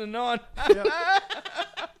 2009. Yep.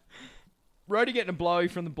 Rhodey getting a blow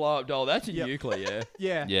from the blow up doll. That's a Yep. Euclid, yeah.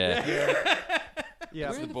 Yeah. Yeah.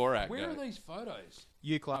 Yeah. the Borat Where guy. are these photos?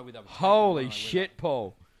 Euclid. Oh, with other people. Holy No, with shit,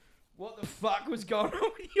 Paul. What the fuck was going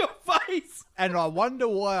on with your face? And I wonder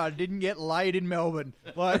why I didn't get laid in Melbourne.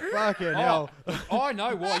 Like, fucking hell. I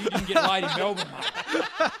know why you didn't get laid in Melbourne,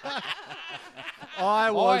 mate. I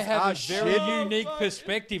was I have a very shit. unique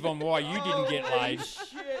perspective on why you didn't get laid.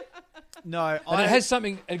 No, And it has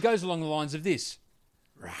something, it goes along the lines of this.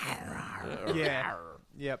 Yeah.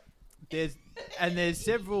 Yep. There's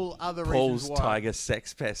several other Paul's reasons why. tiger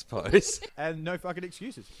sex pest pose. And no fucking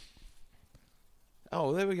excuses.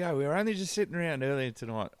 Oh, there we go. We were only just sitting around earlier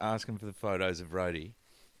tonight asking for the photos of Rhodey,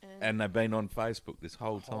 and they've been on Facebook this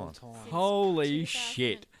whole time. Holy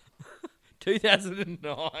shit.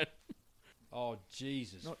 2009. Oh,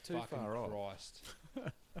 Jesus. Not too fucking far off. Christ.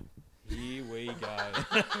 Here we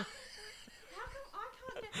go.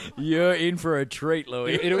 You're in for a treat,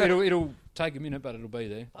 Louis. It'll take a minute, but it'll be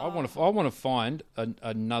there. I want to find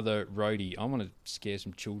another roadie. I want to scare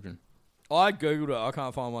some children. I googled it. I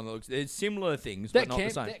can't find one that looks. There's similar things, but not the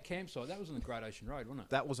same. That campsite, that was on the Great Ocean Road, wasn't it?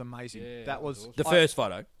 That was amazing. Yeah, that was awesome. The first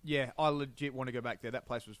photo. Yeah, I legit want to go back there. That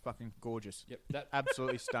place was fucking gorgeous. Yep. That,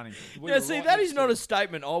 Absolutely stunning. we Yeah, were see, right that next is not to a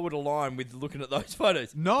statement I would align with looking at those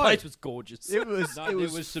photos. No. The place was gorgeous. It was. No, it there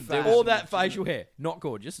was. was some- fab. there was All that facial hair, not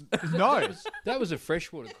gorgeous. No, That was a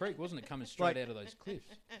freshwater creek, wasn't it? Coming straight Like- out of those cliffs.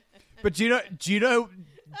 but do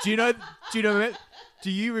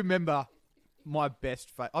you remember my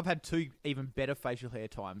best I've had two even better facial hair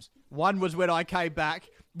times. One was when I came back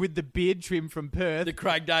with the beard trim from Perth. The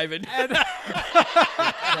Craig David. David,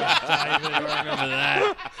 I remember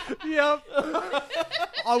that. Yep.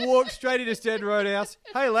 I walked straight into Stan Roadhouse.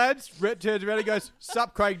 Hey lads, Rhett turns around and goes,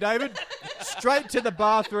 "Sup, Craig David?" Straight to the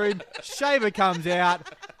bathroom. Shaver comes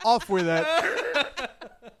out. Off with it.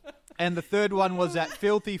 And the third one was that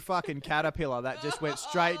filthy fucking caterpillar that just went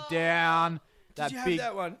straight down. That Did you big,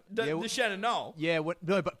 have that one? Yeah, The Shannon Knoll? yeah,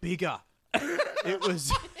 no, but bigger. It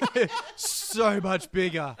was so much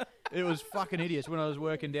bigger. It was fucking hideous when I was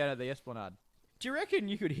working down at the Esplanade. Do you reckon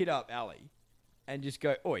you could hit up Ali and just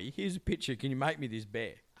go, "Oi, here's a picture. Can you make me this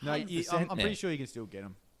bear?" No, 100% I'm pretty now. sure you can still get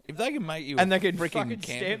them. If they can make you And a they could freaking fucking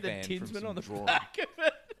camper stamp the van from Tinsman some on the drawing. back of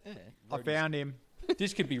it. I found him.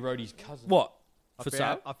 This could be Rhodey's cousin. What? I For found,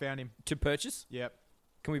 sale? I found him. To purchase? Yep.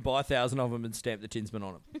 Can we buy 1,000 of them and stamp the Tinsman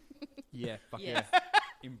on them? Yeah. Fuck Yes. yeah.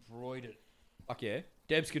 Embroidered. Fuck yeah.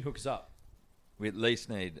 Debs can hook us up. We at least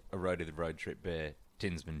need a Road to the Road Trip Bear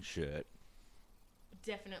Tinsman shirt.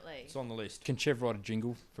 Definitely. It's on the list. Can Chev write a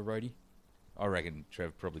jingle for Rhodey? I reckon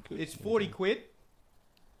Trev probably could. It's 40 quid,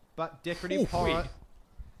 but decorative horror.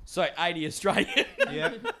 So 80 Australian.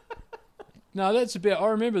 Yeah. No, that's about. I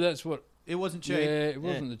remember that's what. It wasn't cheap. Yeah, it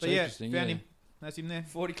wasn't the But yeah, cheapest thing. found yeah. him. That's him there.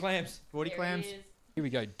 40 clams. 40 There clams. it is. Here we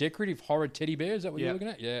go. Decorative horror teddy bear. Is that what Yeah. you're looking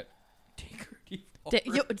at? Yeah.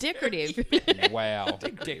 Decorative. Decorative. Wow.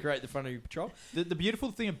 Decorate the front of your patrol. The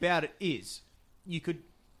beautiful thing about it is you could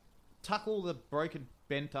tuck all the broken,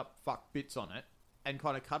 bent up fuck bits on it and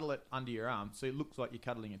kind of cuddle it under your arm so it looks like you're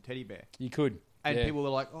cuddling a teddy bear. You could. And yeah. people were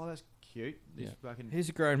like, "Oh, that's cute." This Yeah. fucking... Here's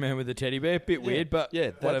a grown man with a teddy bear. Bit weird, but yeah,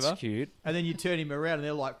 that's whatever. cute. And then you turn him around and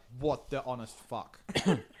they're like, "What the honest fuck?"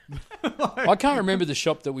 I can't remember the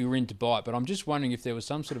shop that we were in to buy it, but I'm just wondering if there was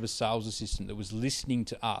some sort of a sales assistant that was listening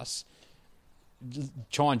to us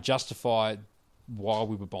try and justify why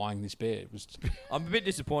we were buying this bear. It was I'm a bit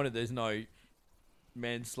disappointed there's no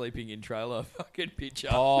man sleeping in trailer fucking picture.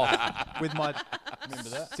 With my remember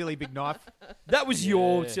that? silly big knife. That was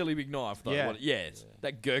your Yeah. silly big knife, though. Yeah. wasn't it? Yes.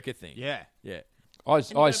 That Gurkha thing. Yeah. Yeah. I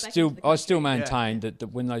put it back still into the I still country. maintain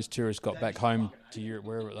that when those tourists got back home to Europe,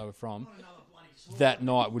 wherever they were from, that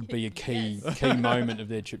night would be a key moment of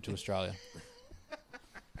their trip to Australia.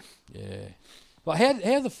 Yeah. Like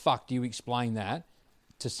how the fuck do you explain that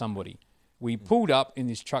to somebody? We pulled up in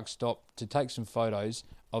this truck stop to take some photos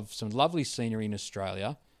of some lovely scenery in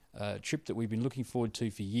Australia, a trip that we've been looking forward to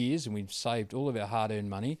for years, and we've saved all of our hard-earned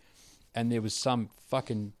money. And there was some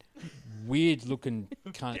fucking weird-looking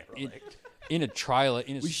cunt in a trailer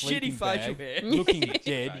in a With sleeping shitty facial bag, hair. looking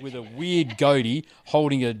dead with a weird goatee,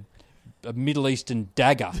 holding a Middle Eastern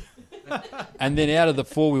dagger. And then out of the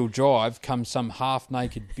four-wheel drive comes some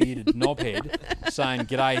half-naked bearded knobhead saying,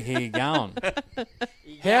 "G'day, how you going?"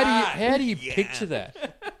 How do you picture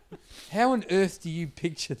that? How on earth do you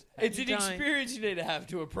picture that? It's an don't. experience you need to have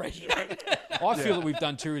to appreciate it. I feel that we've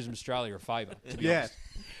done Tourism Australia a favour. To be Yeah. honest.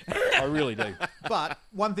 I really do. But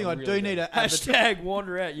one thing I really do do. need to Hashtag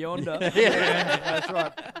wander out yonder. yeah, that's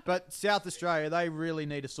right. But South Australia, they really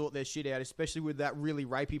need to sort their shit out, especially with that really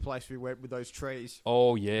rapey place we went with those trees.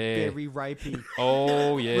 Oh yeah. Very rapey.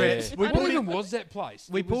 Oh yeah. Rhett, we What pulled even was that place?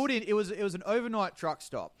 We It was- pulled in. It was an overnight truck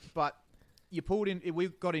stop, but you pulled in. We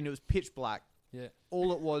got in. It was pitch black. Yeah.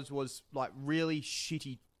 All it was like really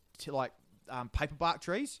shitty, paper bark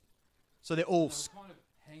trees. So they're all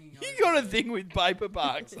You got a thing with paper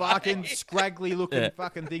barks. fucking scraggly looking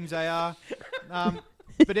fucking things they are.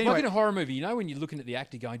 But Like anyway, in a horror movie, you know when you're looking at the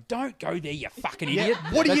actor going, "Don't go there, you fucking Yeah, idiot."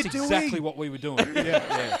 what are you That's exactly doing? what we were doing.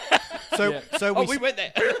 Yeah. so Oh, we went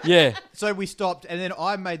there. Yeah. So we stopped, and then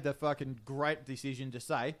I made the fucking great decision to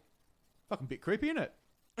say, fucking bit creepy, innit?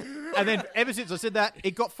 And then ever since I said that,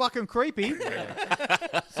 it got fucking creepy.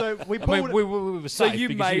 So we I pulled mean, we were So safe you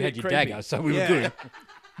because made you it had your creepy. dagger, so we Yeah. were good.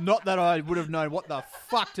 Not that I would have known what the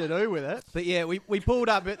fuck to do with it. But yeah, we pulled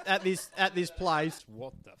up at this place.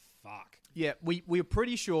 What the fuck? Yeah, we were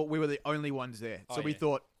pretty sure we were the only ones there. So Oh, we yeah.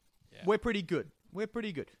 thought, we're pretty good. We're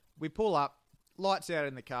pretty good. We pull up, lights out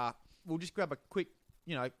in the car. We'll just grab a quick,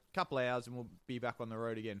 couple of hours and we'll be back on the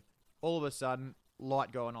road again. All of a sudden,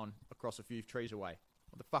 light going on across a few trees away.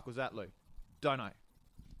 What the fuck was that, Lou? Don't know.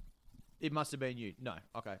 It must have been you. No.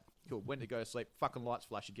 Okay. Cool. Went to go to sleep. Fucking lights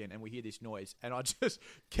flash again, and we hear this noise, and I just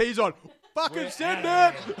keys on. Fucking send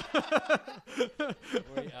it.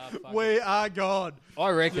 We are gone. I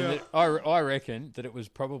reckon I reckon that it was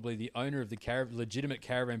probably the owner of the legitimate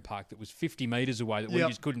caravan park that was 50 metres away that we Yep.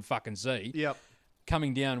 just couldn't fucking see, Yep.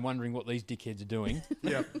 coming down wondering what these dickheads are doing.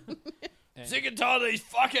 Yep. Sick and tired of these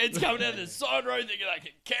fuckheads coming down the side road thinking they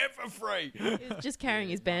can camp for free. He was just carrying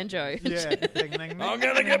his banjo. Yeah. Ding, ding, ding. I'm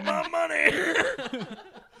going to get my money.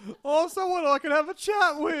 Oh, someone I can have a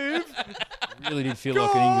chat with. Really did feel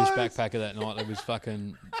like an English Guys! backpacker that night. It was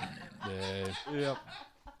fucking. Yeah. Yep.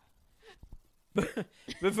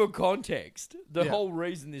 But for context, the Yeah. whole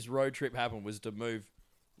reason this road trip happened was to move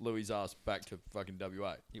Louis' ass back to fucking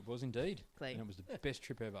WA. It was indeed. Clean. And it was the best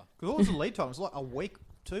trip ever. Because what was the lead time? It was like a week,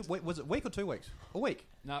 was it a week or 2 weeks? A week.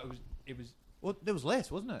 No, it was. Well, there was less,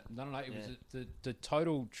 wasn't it? No. It was the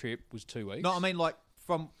total trip was 2 weeks. No, I mean like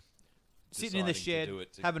from sitting in the Deciding to shed, do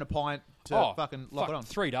it to- having a pint to fucking lock it on.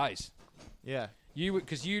 3 days. Yeah.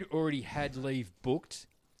 Because you'd already had leave booked.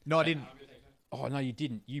 No, I didn't. Oh no, you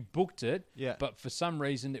didn't. You booked it. Yeah. But for some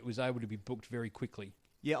reason, it was able to be booked very quickly.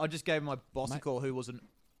 Yeah, I just gave my boss a Mate. call, who was an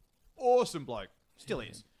awesome bloke. Still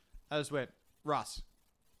is. I just went, Russ,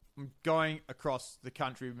 I'm going across the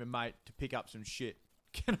country with my mate to pick up some shit.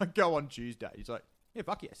 Can I go on Tuesday? He's like, yeah,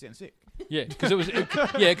 fuck yeah, sounds sick. Yeah, because it was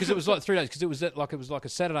it was like 3 days. Because it was like a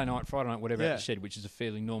Saturday night, Friday night, whatever Yeah. at the shed, which is a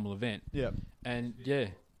fairly normal event. Yeah. And yeah,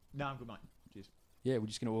 No, I'm good, mate. Cheers. yeah, we're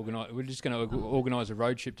just going to organise a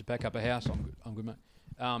road trip to pack up a house. I'm good, mate.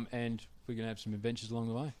 And we're going to have some adventures along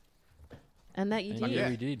the way. And that you And did. yeah,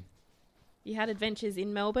 we did. You had adventures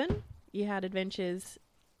in Melbourne. You had adventures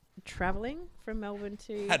travelling from Melbourne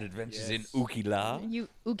to Had adventures in Ukila.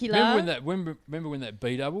 Remember when that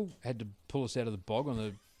B double had to pull us out of the bog on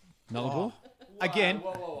the Nullarbor? Again.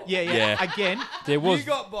 Yeah. Yeah. Again. There was You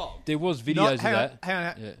got bogged. there was videos No, of hang on, that. hang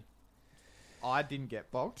on. Yeah. I didn't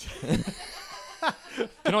get bogged.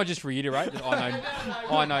 Can I just reiterate that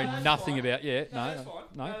I know nothing about? Yeah, no.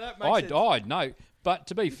 No, that makes sense. No. But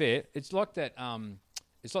to be fair, it's like that.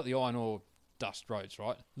 It's like the iron ore dust roads,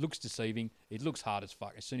 right? Looks deceiving. It looks hard as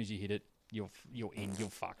fuck. As soon as you hit it, you're in. You're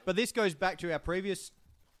fucked. But this goes back to our previous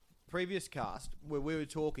cast where we were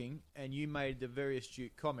talking, and you made the very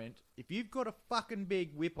astute comment: if you've got a fucking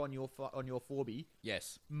big whip on your 4B,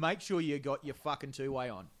 Yes. make sure you got your fucking two-way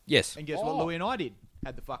on. Yes. And guess what Louis and I did?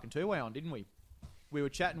 Had the fucking two-way on, didn't we? We were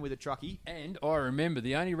chatting with a truckie. And I remember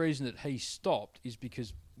the only reason that he stopped is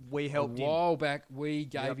because We helped a him. while back we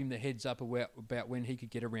gave Yep. him the heads up about when he could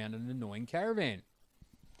get around an annoying caravan.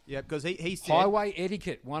 Yeah, because he said... Highway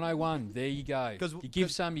etiquette 101. There you go. 'Cause- You give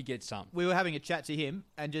 'cause- some, you get some. We were having a chat to him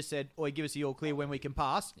and just said, "Oi, give us the all clear when we can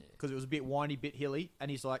pass," because it was a bit windy, bit hilly. And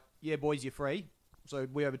he's like, "Yeah, boys, you're free." So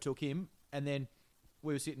we overtook him, and then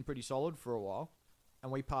we were sitting pretty solid for a while,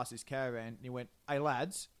 and we passed this caravan, and he went, "Hey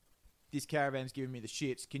lads, this caravan's giving me the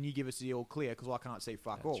shits. Can you give us the all clear? Because I can't see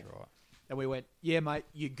fuck all." That's right. And we went, "Yeah, mate,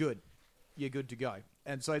 you're good. You're good to go."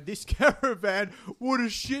 And so this caravan would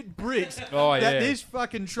have shit bricks Oh, that yeah. this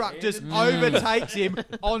fucking truck just overtakes him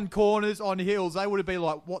on corners, on hills. They would have been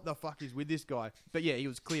like, "What the fuck is with this guy?" But yeah, he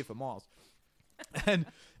was clear for miles. And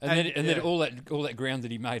And then yeah. all that ground that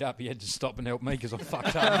he made up, he had to stop and help me because I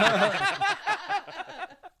fucked up.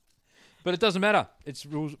 But it doesn't matter. It's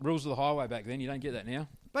rules of the highway back then. You don't get that now.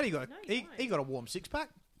 But he got No, he, you he got a warm 6-pack.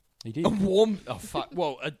 He did. A warm. Oh fuck.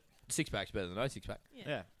 Well, a 6-pack's better than no 6-pack.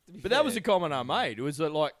 Yeah. But that was the comment I made. It was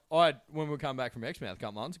that like when we come back from Exmouth a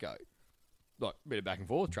couple months ago, like a bit of back and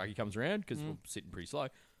forth. Truckie comes around because we're sitting pretty slow.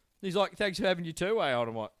 He's like, "Thanks for having your two-way on."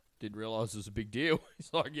 I'm like, "Didn't realise it was a big deal."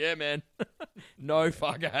 He's like, "Yeah, man, no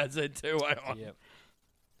fucker has a two-way on." Yep.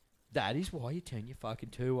 That is why you turn your fucking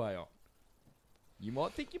two-way on. You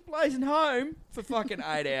might think you're blazing home for fucking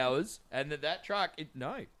 8 hours, and that truck,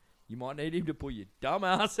 no. You might need him to pull your dumb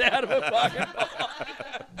ass out of it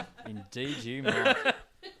fucking. Indeed, you might.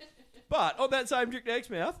 But on that same trip to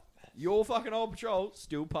Exmouth, your fucking old patrol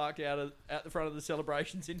still parked out the front of the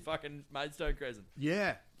celebrations in fucking Maidstone Crescent.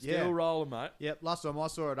 Yeah. Still Yeah. rolling, mate. Yep. Last time I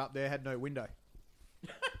saw it up there, had no window.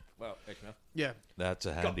 Well, Exmouth. Yeah. That's a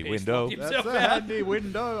Got handy pissed, window. fucked That's himself a out. handy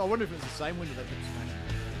window. I wonder if it's the same window that keeps smashing.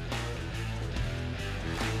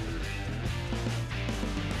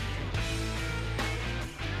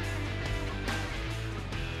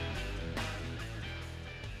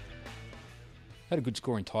 Had a good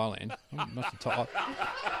score in Thailand. Must have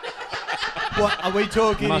What are we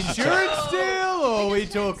talking? Must- Insurance still, or are we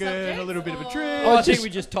talking a little bit of a trip? Oh, I it's think just- we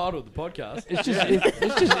just titled the podcast.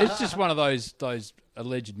 it's just one of those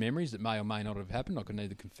alleged memories that may or may not have happened. I can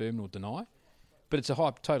neither confirm nor deny. But it's a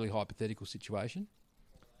totally hypothetical situation.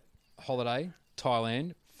 Holiday,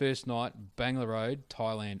 Thailand, first night, Bangla Road,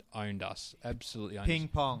 Thailand owned us. Absolutely owned Ping us.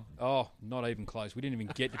 pong. Oh, not even close. We didn't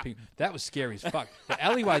even get to ping. That was scary as fuck. The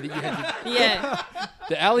alleyway that you had to, Yeah.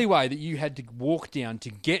 the alleyway that you had to walk down to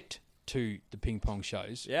get to the ping pong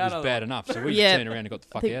shows Yeah, I was know bad that. enough. So we Yeah. just turned around and got the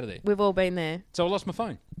I fuck think out of there. We've all been there. So I lost my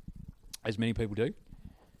phone, as many people do.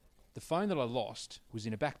 The phone that I lost was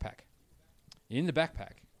in a backpack. In the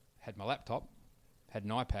backpack had my laptop, had an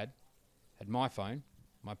iPad, had my phone,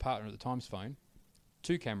 my partner at the time's phone,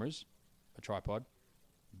 2 cameras, a tripod,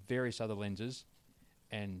 various other lenses,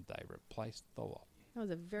 and they replaced the lot. That was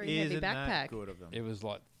a very heavy Isn't that backpack. good of them? It was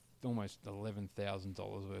like almost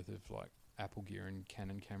 $11,000 worth of like Apple gear and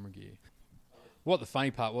Canon camera gear. What the funny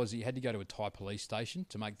part was, you had to go to a Thai police station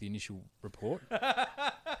to make the initial report.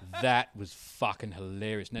 That was fucking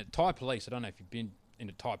hilarious. Now, Thai police, I don't know if you've been in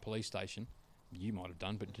a Thai police station. You might have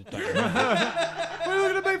done, but just don't remember. What are you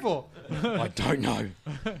looking at me for? I don't know.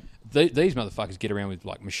 These motherfuckers get around with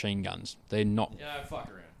like machine guns. They're not. Yeah, fuck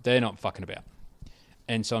around. They're not fucking about.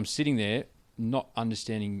 And so I'm sitting there, not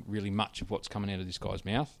understanding really much of what's coming out of this guy's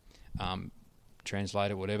mouth.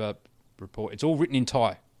 Translator, whatever, report. It's all written in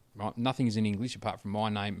Thai, right? Nothing is in English apart from my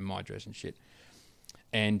name and my address and shit.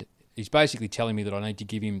 And he's basically telling me that I need to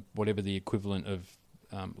give him whatever the equivalent of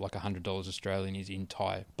like $100 Australian is in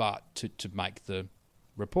Thai, but to make the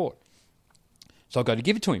report. So I go to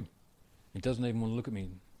give it to him. He doesn't even want to look at me.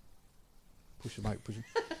 Push it, mate, push it.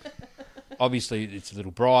 Obviously, it's a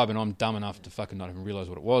little bribe, and I'm dumb enough to fucking not even realise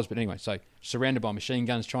what it was. But anyway, so surrounded by machine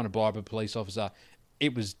guns, trying to bribe a police officer.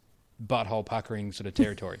 It was butthole puckering sort of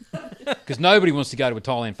territory. Because nobody wants to go to a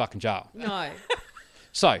Thailand fucking jail. No.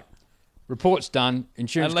 So, report's done,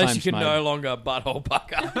 insurance Unless claims you can made. no longer butthole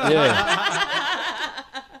pucker. Yeah.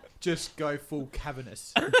 Just go full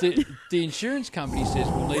cavernous. The insurance company says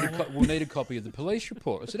we'll need a copy of the police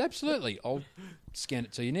report. I said, absolutely. I'll scan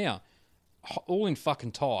it to you now. All in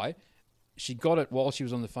fucking Thai. She got it while she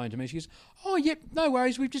was on the phone to me. She goes, oh, yep, no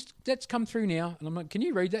worries. That's come through now. And I'm like, can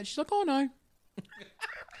you read that? She's like, oh, no.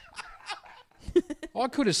 I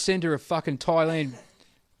could have sent her a fucking Thailand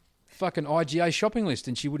fucking IGA shopping list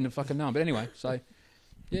and she wouldn't have fucking known. But anyway, so,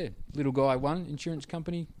 yeah, little guy won, insurance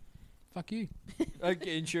company, fuck you.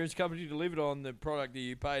 Okay, insurance company delivered on the product that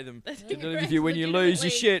you pay them to Legitimately- deliver to you when you lose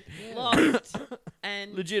your shit. Lost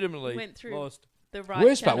and Legitimately went through lost. the right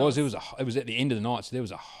Worst part was channels. it was at the end of the night, so there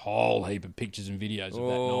was a whole heap of pictures and videos of that night.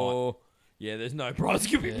 Oh, yeah, there's no price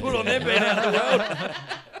can be put on them being out of the world.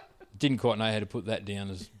 Didn't quite know how to put that down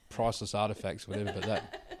as priceless artifacts, whatever. But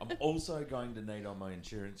that I'm also going to need on my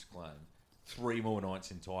insurance claim 3 more nights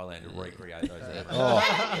in Thailand to recreate those hours.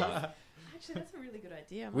 Oh. Actually, that's a really good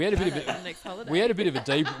idea. I We might had a try bit of that for the next holiday. we had a bit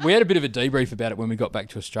of a debrief about it when we got back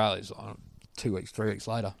to Australia. It was like 2 weeks, 3 weeks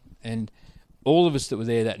later, and all of us that were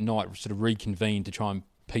there that night sort of reconvened to try and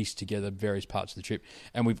piece together various parts of the trip,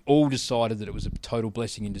 and we've all decided that it was a total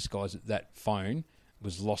blessing in disguise that that phone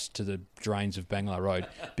was lost to the drains of Bangla Road,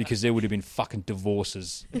 because there would have been fucking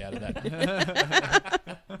divorces out of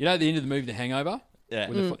that. You know, at the end of the movie The Hangover? Yeah.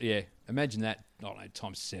 With yeah. Imagine that, I don't know,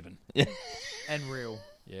 times 7. And real.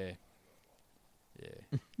 Yeah.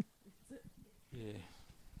 Yeah. Yeah.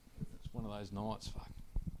 It's one of those nights, fuck.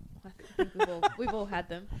 I think we've all had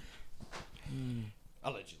them.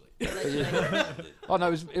 Allegedly. Oh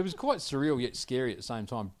no, it was quite surreal yet scary at the same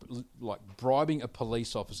time. Like bribing a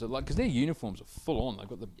police officer, like because their uniforms are full on. They've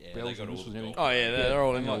got the Yeah, bells they got and all whistles the and everything. Oh, yeah, they're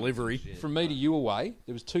all in the Like, livery. From me to you away,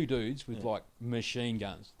 there was 2 dudes with like machine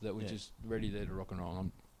guns that were just ready there to rock and roll.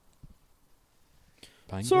 I'm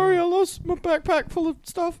paying Sorry, I lost my backpack full of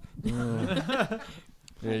stuff. Yeah,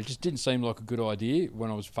 it just didn't seem like a good idea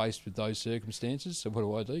when I was faced with those circumstances. So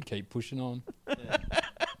what do? Keep pushing on.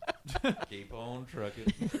 Keep on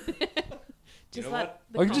trucking. Just know like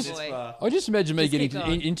I the just- convoy. I just imagine me Just getting keep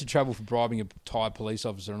going. into trouble for bribing a Thai police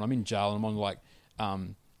officer, and I'm in jail, and I'm on like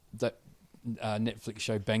that Netflix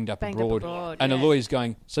show Banged Up Banged Up Abroad, Abroad, and yeah. a lawyer's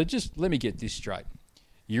going, so just let me get this straight.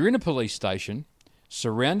 You're in a police station,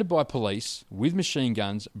 surrounded by police with machine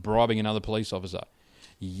guns, bribing another police officer.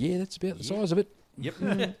 Yeah, that's about the size of it. Yep.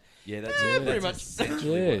 Yeah, that's pretty that's much.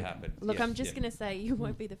 essentially Yeah. what happened. Look, Yeah, I'm just yeah. going to say you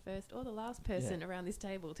won't be the first or the last person around this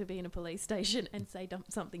table to be in a police station and say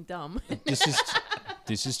something dumb. This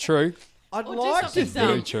is true. I'd Or do like to something think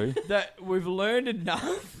Very dumb. true. that we've learned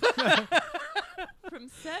enough From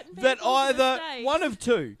certain people that to the either States. one of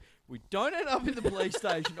two, we don't end up in the police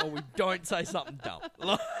station, or we don't say something dumb.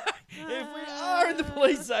 Like, if we are in the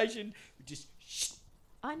police station, we just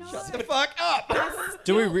I know. shut the fuck up.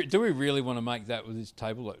 Do we really want to make that with this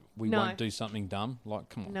table? Like we No. won't do something dumb? Like,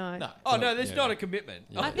 come on. No. Oh no, there's Yeah. not a commitment.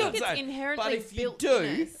 Yeah. I I'm think not it's saying- inherently But if you built do,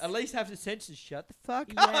 in us. at least have the sense to shut the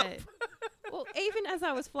fuck Yeah. up. Well, even as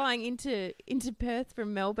I was flying into Perth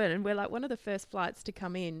from Melbourne, and we're like one of the first flights to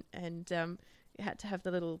come in, and you had to have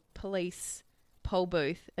the little police poll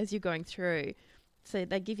booth as you're going through. So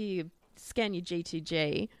they give you scan your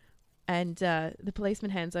G2G, and the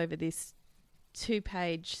policeman hands over this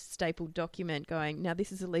 2-page stapled document going, now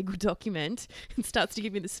this is a legal document, and starts to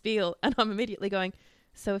give me the spiel, and I'm immediately going,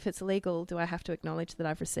 so if it's illegal, do I have to acknowledge that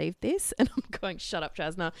I've received this? And I'm going, shut up,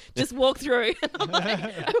 Chasna, just walk through. And I'm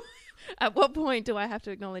like, at what point do I have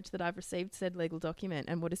to acknowledge that I've received said legal document?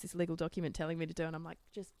 And what is this legal document telling me to do? And I'm like,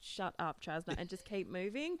 just shut up, Chasna, and just keep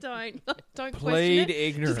moving. Don't question Plead it.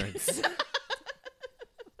 ignorance.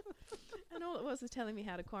 And all it was telling me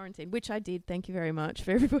how to quarantine, which I did. Thank you very much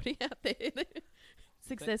for everybody out there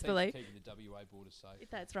successfully. Thanks for keeping the WA border safe.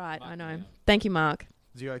 That's right. Mark I know. McGowan. Thank you, Mark.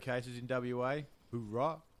 0 cases in WA.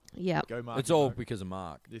 Hoorah. Yeah. Go Mark. It's all because of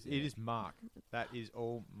Mark. It is Mark. That is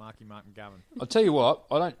all Marky Mark McGovern. I'll tell you what,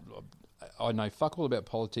 I know fuck all about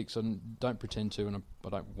politics and don't pretend to, and I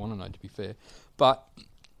don't want to know, to be fair. But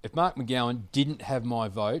if Mark McGowan didn't have my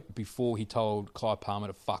vote before he told Clive Palmer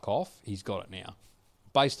to fuck off, he's got it now.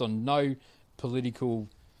 Based on no political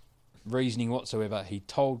reasoning whatsoever, he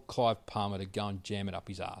told Clive Palmer to go and jam it up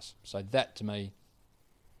his ass. So that, to me,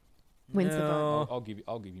 Wins the vote. No. I'll give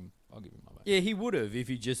him my vote. Yeah, he would have if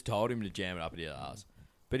he just told him to jam it up his ass.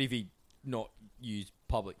 But if he not used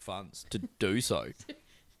public funds to do so,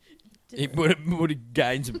 he would have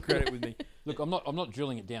gained some credit with me. Look, I'm not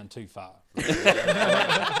drilling it down too far.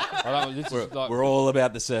 We're all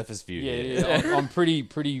about the surface view. Yeah, here. yeah. I'm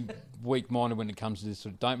pretty weak-minded when it comes to this. So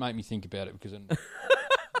don't make me think about it because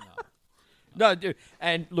No, dude,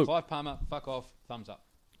 and look, Clive Palmer, fuck off, thumbs up.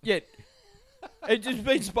 yeah, it's just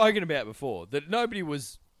been spoken about before that nobody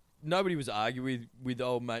was arguing with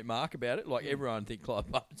old mate Mark about it. Like everyone think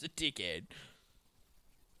Clive Palmer's a dickhead.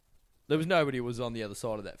 There was nobody who was on the other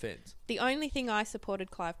side of that fence. The only thing I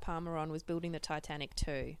supported Clive Palmer on was building the Titanic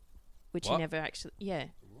 2, which What? he never actually... Yeah.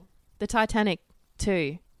 The Titanic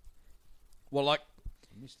 2. Well, like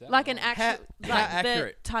I missed that. Like an actual... how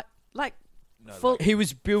accurate? Like... No, full... he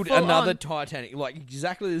was building Full another on. Titanic, like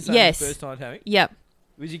exactly the same Yes. as the first Titanic. Yep.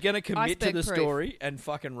 Was he going to commit to Iceberg the proof. story and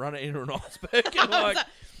fucking run it into an iceberg? And like,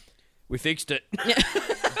 we fixed it.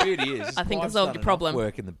 The beauty is, I think I Clive's solved done your problem. enough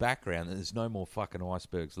work in the background that there's no more fucking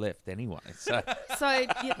icebergs left anyway. So So,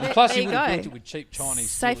 yeah, Plus, there he you would have go. built it with cheap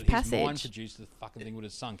Chinese Safe steel that his mine passage. produced. The fucking thing would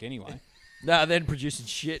have sunk anyway. No, then producing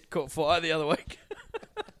shit caught fire the other week.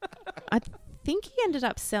 I think he ended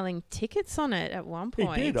up selling tickets on it at one he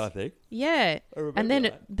point. did, I think. Yeah. remember And then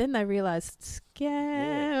that. then they realised,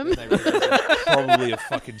 Yeah. scam. They realised it's probably a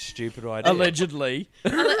fucking stupid idea. Allegedly.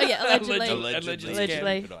 Yeah, allegedly. Allegedly.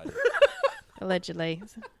 Allegedly. Stupid idea. Allegedly.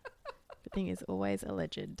 The thing is always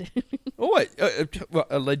alleged. Oh, wait. Well,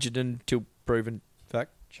 alleged until proven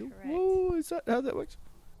factual? Correct. Oh, is that how that works?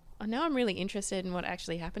 Oh, now I'm really interested in what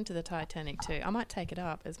actually happened to the Titanic too. I might take it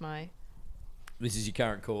up as my This is your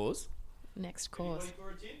current cause. next course.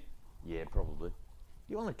 Yeah, probably.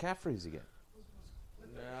 You want the Caffreys again?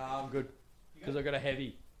 No, I'm good. Because I got a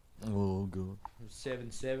heavy. Oh, good.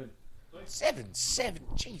 7.7. 7-7,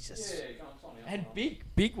 Jesus. And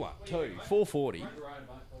big one too. 440.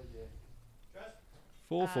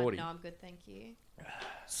 440. No, I'm good, thank you.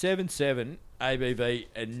 7.7 ABV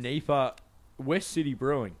and NEPA West City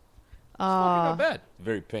Brewing. Oh, Not bad.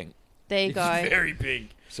 Very pink. there you go. It's very big.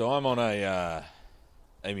 So I'm on a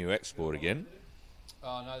Emu Export again.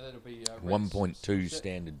 Oh no, that'll be 1.2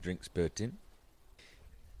 standard drinks per tin.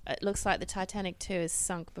 It looks like the Titanic 2 is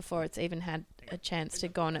sunk before it's even had a chance to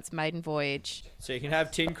go on its maiden voyage. So you can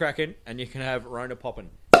have Tin Kraken and you can have Rona Poppin'.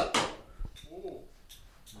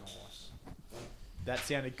 That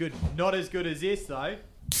sounded good. Not as good as this, though.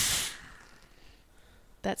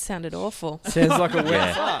 That sounded awful. Sounds like a wet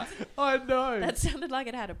Yeah. fart. I know. That sounded like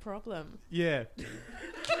it had a problem. Yeah.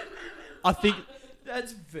 I think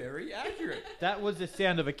That's very accurate. that was the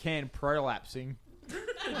sound of a can prolapsing.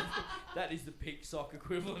 That is the pink sock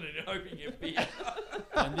equivalent in opening a beer.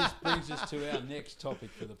 And this brings us to our next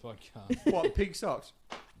topic for the podcast. What, pink socks?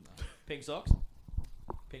 Pink socks.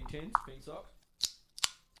 Pink tins. Pink socks.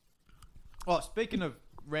 Oh, speaking of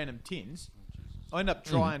random tins, I ended up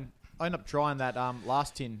trying that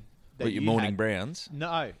last tin that What, your you morning had. browns? No,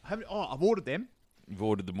 I've ordered them. You've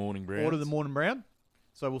ordered the morning browns? Ordered the morning brown.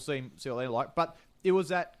 So we'll see what they're like. But it was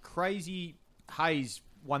that crazy haze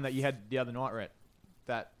one that you had the other night, Rhett.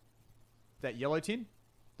 That yellow tin,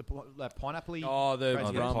 that pineapple-y Oh, the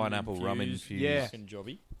Crazy the rum pineapple rum infused. infused. Yeah. Fucking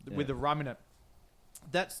jobby. with the rum in it.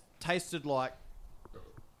 That's tasted like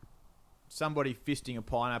somebody fisting a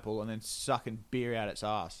pineapple and then sucking beer out its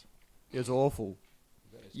ass. It was awful.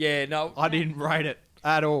 Yeah, no. I didn't rate it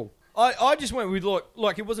at all. I just went with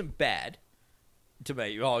like it wasn't bad to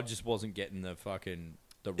me. I just wasn't getting the fucking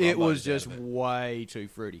the. It was rumbos just out of it. way too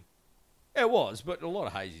fruity. It was, but a lot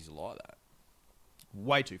of hazies are like that.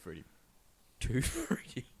 Way too fruity. Too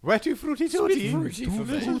fruity. Way too fruity, It's a bit tooty. fruity for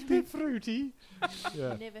me. Little bit fruity.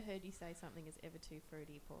 Yeah. Never heard you say something is ever too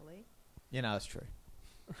fruity, Paulie. You know, that's true.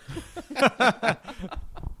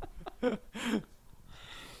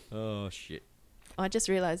 Oh shit. I just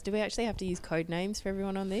realised, do we actually have to use code names for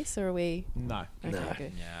everyone on this, or are we? No. Okay, No.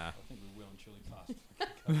 good. Yeah. I think we will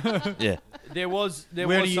and truly fast. Yeah. There was we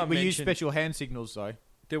some use mention. special hand signals, though.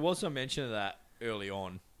 There was some mention of that early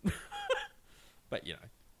on. But you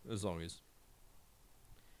know, as long as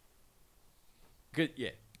good, yeah,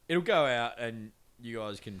 it'll go out and you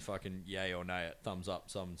guys can fucking yay or nay it, thumbs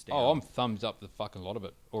up, thumbs down. Oh, I'm thumbs up the fucking lot of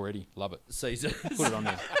it already. Love it. Caesar. Put it on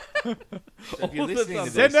there. So if you're All the listening to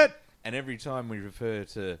thumbs. Send this, it! and every time we refer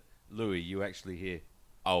to Louis, you actually hear,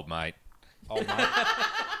 old mate. Old mate.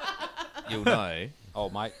 You'll know.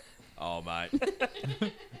 Old mate. Oh mate.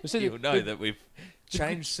 But see, You'll know that we've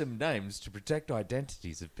changed some names to protect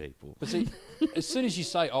identities of people. But see, as soon as you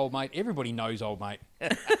say old mate, everybody knows old mate.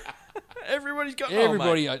 Everybody's got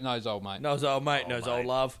Everybody old mate. knows old mate. Knows old mate, Old knows mate. old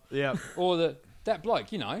love. Yeah. Or that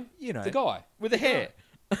bloke, you know, You know. the guy. With the hair.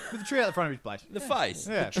 With the tree out the front of his place. The face.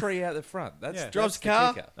 Yeah. The tree out the front. That's Yeah. Drives the a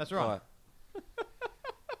car. kicker. That's right.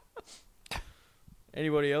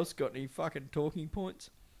 Anybody else got any fucking talking points?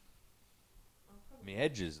 My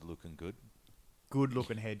edge is looking good. Good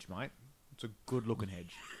looking hedge, mate. It's a good looking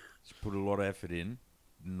hedge. Just put a lot of effort in.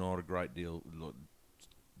 Not a great deal.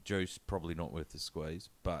 Juice probably not worth the squeeze,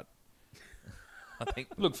 but I think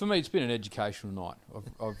Look, for me, it's been an educational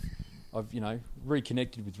night. I've you know,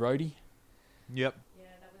 reconnected with Rhodey. Yep. Yeah,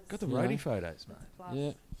 that was. got the Yeah. roadie photos, mate.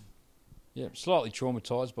 Yeah. Yeah, slightly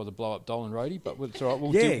traumatised by the blow-up doll and Rhodey, but it's all right.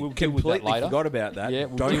 We'll Yeah, deal with that later. forgot about that. Yeah,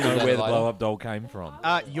 we'll Don't deal with know that where the later. blow-up doll came from.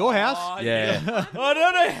 Your house? Oh, Yeah. I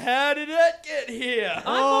don't know how did that get here.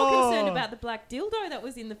 I'm more concerned Oh. about the black dildo that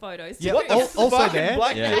was in the photos. Yeah, too. al- also Fucking there.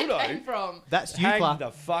 black Yeah. Where it dildo. came from. That's you, Hang Clark.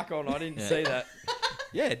 the fuck on! I didn't Yeah. see that.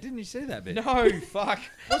 Yeah, didn't you see that bit? No, fuck.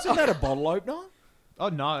 Wasn't that a bottle opener? Oh,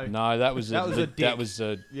 no. No, that was That was a dick. that was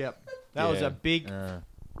a. Yep. That was Yeah. a big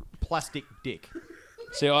plastic dick.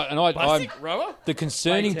 See, I'm Plastic rubber. the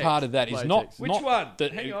concerning Latex. part of that is Latex. Which not one?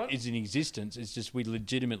 that Hang it on. is in existence. It's just we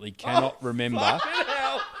legitimately cannot remember Fucking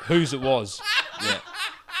hell. whose it was. Yeah.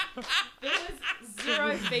 There was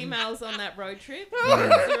 0 females on that road trip.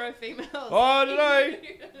 0 females. Oh, I don't know.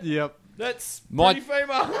 Yep. That's My- pretty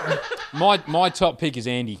female. My top pick is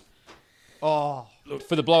Andy Oh.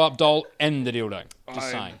 for the blow up doll and the dildo.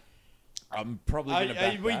 Just saying. I'm probably going to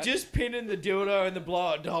back Are we that. just pinning the dildo and the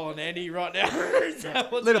blow-up doll on Andy right now? Is that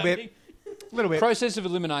what's Little happening? bit. Little bit. Process of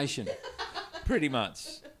elimination. Pretty much.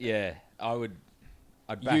 Yeah, I'd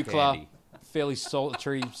back Eucla, Andy. fairly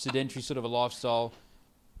solitary, sedentary sort of a lifestyle.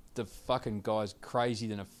 The fucking guy's crazy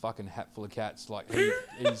than a fucking hat full of cats. Like he's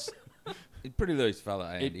He's a pretty loose fella,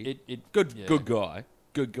 Andy. good. Good guy.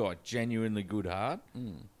 Good guy. Genuinely good heart.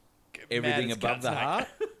 Everything Mad as above guts, the mate. heart.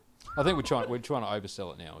 I think we're trying to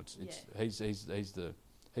oversell it now. It's he's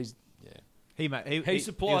yeah. He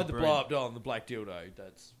supplied the brilliant. blow-up doll and the black dildo.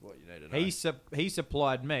 That's what you need to know. He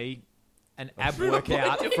supplied me an ab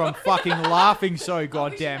workout from fucking laughing so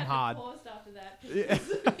goddamn hard. Paused after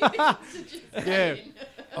that. Yeah.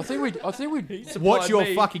 I think we Supplied Watch your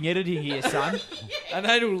me fucking editing here, son. an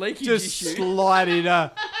anal leakage Just issue. slide in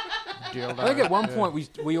a. I think at one point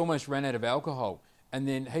we almost ran out of alcohol, and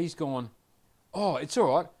then he's gone, "Oh, it's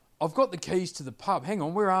all right. I've got the keys to the pub. Hang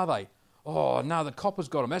on, where are they? Oh, no, the copper's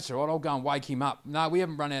got them. That's all right. I'll go and wake him up. No, we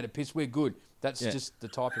haven't run out of piss. We're good." That's Yeah. just the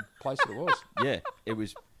type of place that it was. Yeah, it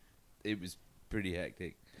was pretty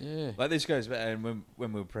hectic. Yeah. Like this goes back, and when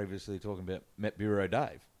we were previously talking about Met Bureau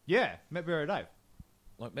Dave, Yeah, Met Bureau Dave.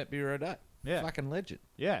 like Met Bureau Dave, Yeah. fucking legend.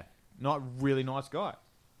 Yeah, not really nice guy.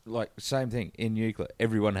 Like same thing in Euclid.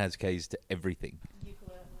 Everyone has keys to everything.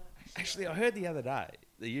 Actually, I heard the other day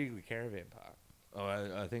the Euclid Caravan Park. Oh,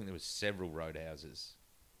 I think there was several roadhouses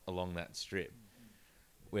along that strip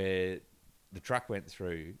where the truck went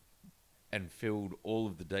through and filled all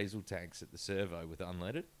of the diesel tanks at the servo with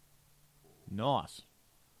unleaded. Nice.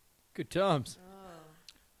 Good times.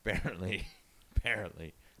 Apparently,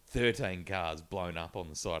 13 cars blown up on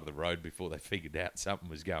the side of the road before they figured out something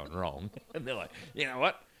was going wrong. And they're like, you know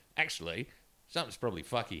what? Actually, something's probably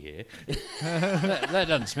fucky here. that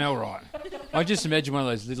doesn't smell right. I just imagine one of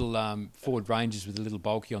those little Ford Rangers with a little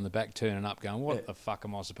bulky on the back turning up going, what the fuck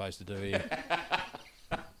am I supposed to do here?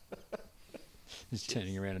 Just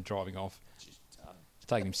turning around and driving off. It's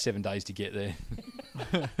taking him 7 days to get there.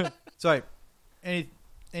 So,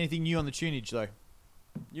 anything new on the tunage though?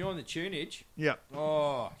 You on the tunage? Yeah.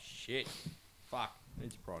 Oh, shit. Fuck.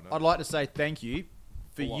 It's probably not. I'd like to say thank you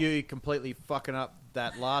for For what? you completely fucking up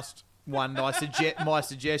that last one. My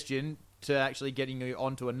suggestion to actually getting you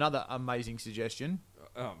onto another amazing suggestion.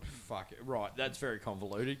 Oh, fuck it. Right, that's very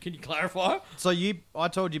convoluted. Can you clarify? So I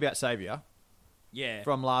told you about Saviour Yeah.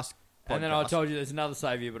 from last podcast. And then I told you there's another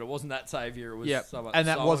Saviour, but it wasn't that Saviour. It was yeah, some and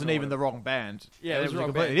that someone wasn't or even the whatever. wrong band. Yeah, it was a the wrong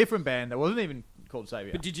completely band. different band that wasn't even called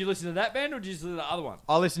Saviour. But did you listen to that band or did you listen to the other one?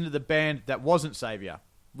 I listened to the band that wasn't Saviour,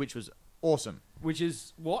 which was awesome. Which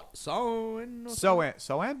is what? Soin? Soan?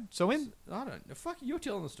 I don't know. Fuck, you're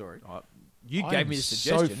telling the story. You I gave am me the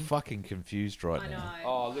so suggestion. fucking confused right I now. know.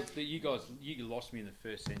 Oh, look, you guys, you lost me in the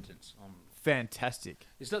first sentence. Fantastic.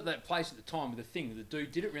 It's not that place at the time with the thing. The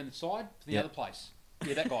dude did it around the side for the Yeah. other place.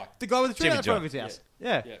 Yeah, that guy. The guy with the tree Jimmy out front of John. his house.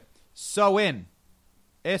 Yeah. Yeah. Soen.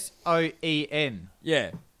 Soen.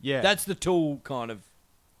 Yeah. Yeah. That's the Tool kind of.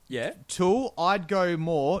 Yeah. Tool. I'd go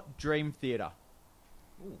more Dream Theater.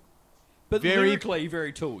 But Very- lyrically,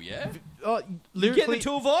 very Tool, yeah? Uh, You get the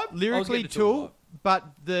Tool vibe? I was Lyrically getting the Tool, vibe. but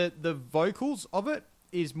the vocals of it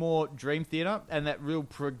is more Dream Theater and that real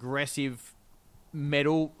progressive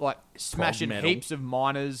metal, like smashing metal. heaps of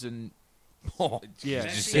minors and Oh, yeah.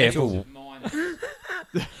 Just That's careful. mine.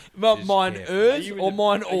 mine careful. Are Earth you in or the-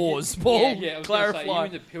 mine are you- Oars? Paul, Yeah, I was clarify. Gonna say, are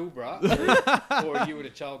you in the Pilbara or are you at a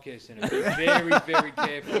childcare centre? Be very, very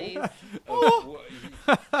careful. Please.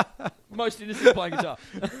 Most innocent playing guitar.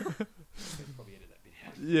 Probably edit that bit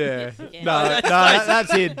out. Yeah. Yeah. No,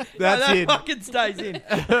 that's in. That's that in. fucking stays in. No,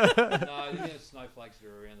 the snowflakes that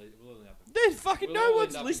are around. We'll end up in, There's fucking we'll no all one's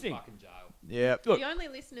end up in listening. fucking jail. Yeah. Look. The only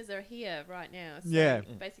listeners are here right now. So Yeah.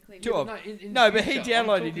 Basically, Two of- No, in No, the but he future,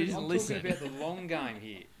 downloaded I'm it, he doesn't I'm listen. talking about the long game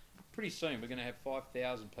here. Pretty soon we're going to have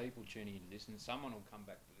 5,000 people tuning into this, and someone will come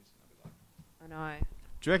back to this and they'll be like, I know.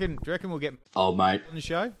 Do you reckon we'll get Oh, mate. on the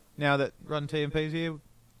show now that Run TMP's here?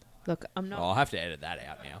 Look, I'm not. Oh, I'll have to edit that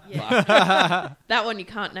out now. Yeah. That one you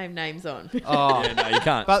can't name names on. Oh, Yeah, no, you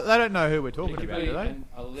can't. but they don't know who we're talking it could about, be do they? an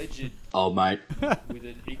alleged Oh, mate. with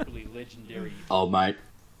an equally legendary Oh, mate.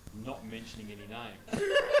 not mentioning any name.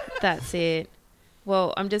 That's it.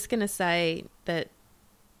 Well, I'm just going to say that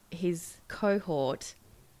his cohort,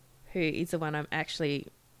 who is the one I'm actually,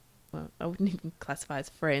 well, I wouldn't even classify as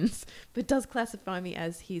friends, but does classify me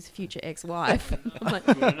as his future ex-wife. I'm like,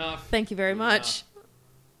 Good enough. thank you very Good much.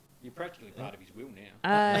 You're practically part of his will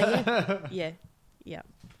now. Yeah. I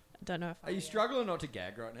don't know if Are you struggling not to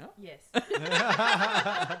gag right now? Yes.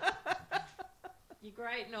 You're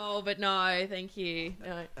great and all, but no, thank you.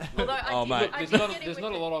 No. Although I Oh, did, mate. I There's did not, get in there's with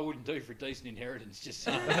not a it. lot I wouldn't do for a decent inheritance, just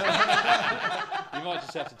saying. You might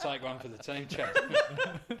just have to take one for the team chat.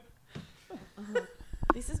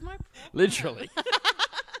 This is my problem. Literally.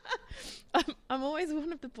 I'm always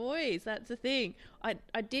one of the boys. That's the thing.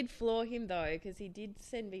 I did floor him though, because he did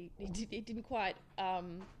send me. He didn't quite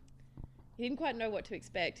know what to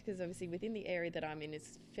expect, because obviously within the area that I'm in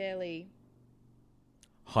is fairly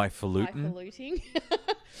Highfalutin. highfalutin.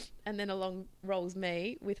 And then along rolls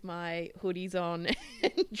me with my hoodies on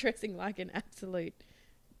and dressing like an absolute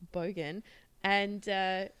bogan. And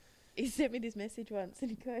he sent me this message once,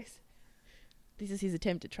 and he goes, this is his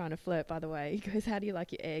attempt at trying to flirt, by the way. He goes, how do you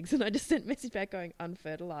like your eggs? And I just sent a message back going,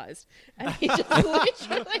 unfertilized. And he just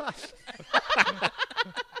literally...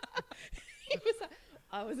 he was like,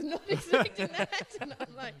 I was not expecting that. And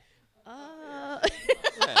I'm like,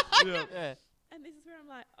 Yeah. And this is where I'm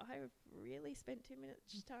like, I have really spent 2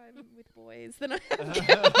 minutes time with boys than I have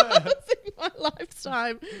girls in my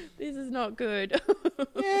lifetime. This is not good.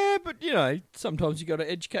 Yeah, but you know, sometimes you got to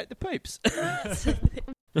educate the peeps.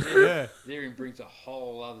 Yeah. Therein brings a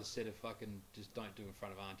whole other set of fucking just don't do in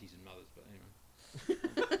front of aunties and mothers. But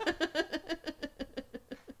anyway,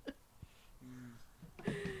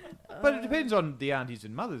 But it depends on the aunties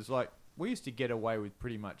and mothers. Like, we used to get away with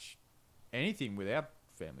pretty much anything with our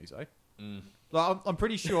families, eh? Like, I'm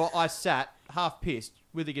pretty sure I sat half pissed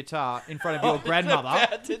with a guitar in front of your grandmother.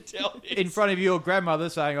 to tell you. In front of your grandmother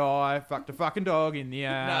saying, "Oh, I fucked a fucking dog in the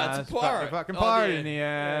ass. it's a Fucked pirate. a fucking Oh, pirate yeah. in the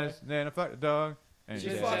ass. Then I fucked a dog." And is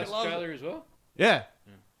Just that yeah. fucking love Australia as well? Yeah,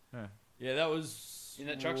 Yeah, that was In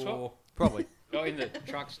that truck stop? probably. Oh, in the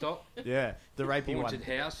truck stop, Yeah, the rapey one. haunted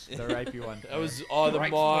house. The rapey one. That was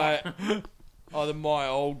Breaks either my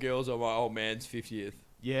old girl's or my old man's 50th.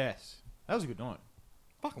 Yes, that was a good night.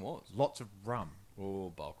 Fucking was. Lots of rum.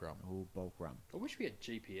 Oh, bulk rum. Oh, bulk rum. I wish we had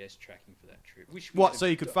GPS tracking for that trip. Wish we What? had- So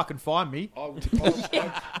you could fucking find me? I would,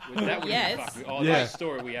 that would Yes. be fucking. Oh, Yeah. that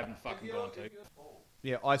story we haven't fucking gone to.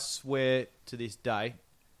 Yeah, I swear to this day,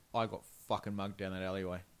 I got fucking mugged down that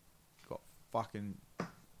alleyway. Got fucking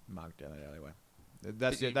mugged down that alleyway.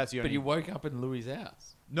 That's it. That's the But only. you woke up in Louis'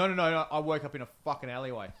 house. No. I woke up in a fucking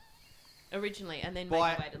alleyway Originally, and then made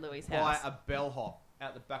by your way to Louis' by house. a bellhop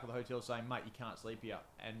out the back of the hotel saying, "Mate, you can't sleep here."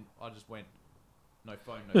 And I just went, "No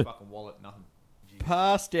phone, no fucking wallet, nothing."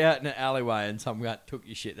 Passed out in an alleyway and some guy took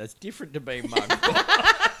your shit. That's different to being mugged.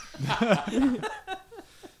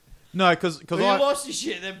 No, because Well, I you lost your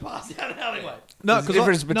shit, then passed out in an alleyway. no, There's a 'cause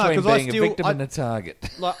difference I, between no, 'cause I being still, a victim I, and a target.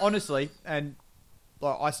 like honestly, and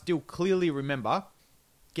like I still clearly remember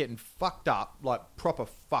getting fucked up, like proper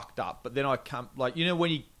fucked up. But then I come, like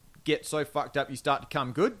when you get so fucked up, you start to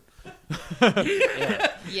come good.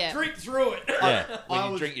 Yeah. Drink through it. Yeah, when I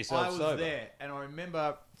you was, drink yourself I was sober. there, and I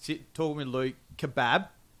remember talking with Luke kebab,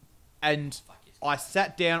 and I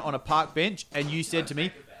sat down on a park bench, and you said to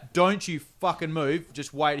me, "Don't you fucking move,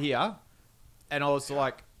 just wait here." And I was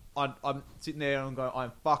like, I'm sitting there and I'm going,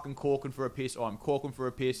 "I'm fucking corking for a piss, or I'm corking for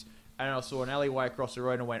a piss." And I saw an alleyway across the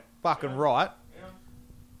road and I went, "Fucking right."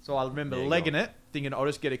 So I remember There you legging go. it, thinking I'll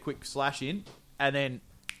just get a quick slash in, and then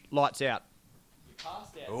lights out.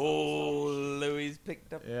 Oh, Louis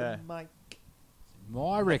picked up Yeah. the mic.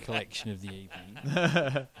 My recollection of the evening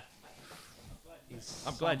is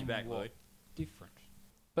I'm glad you're back, somewhat Lloyd. different.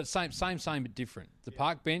 But same, but different. The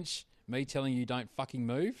park bench, me telling you don't fucking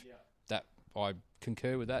move, that I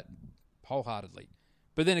concur with that wholeheartedly.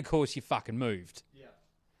 But then, of course, you fucking moved.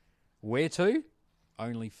 Where to?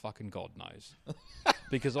 Only fucking God knows.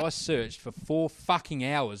 Because I searched for 4 fucking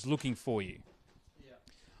hours looking for you.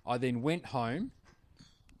 I then went home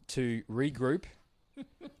to regroup,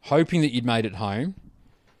 hoping that you'd made it home,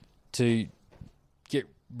 to get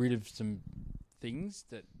rid of some things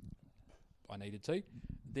that I needed to,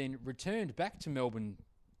 then returned back to Melbourne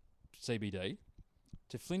CBD,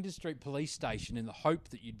 to Flinders Street Police Station in the hope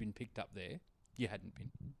that you'd been picked up there. You hadn't been,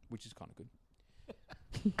 which is kind of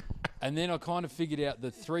good. And then I kind of figured out the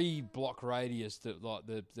 3-block radius that like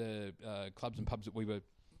the clubs and pubs that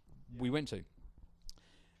we went to,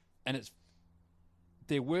 and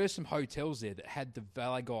there were some hotels there that had the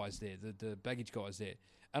valet guys there, the baggage guys there,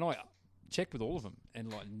 and I checked with all of them,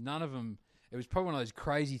 and like none of them. It was probably one of those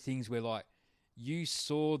crazy things where like you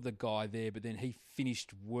saw the guy there, but then he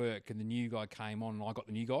finished work and the new guy came on, and I got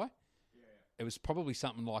the new guy. It was probably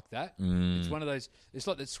something like that. It's one of those. It's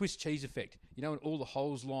like the Swiss cheese effect. You know, when all the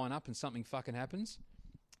holes line up and something fucking happens.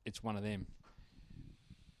 It's one of them.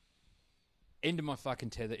 End of my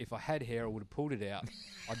fucking tether. If I had hair, I would have pulled it out.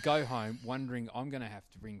 I'd go home wondering I'm going to have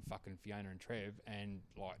to ring fucking Fiona and Trev, and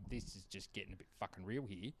like this is just getting a bit fucking real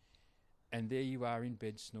here. And there you are in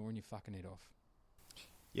bed snoring your fucking head off.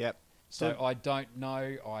 Yep. So I don't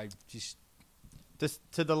know. I just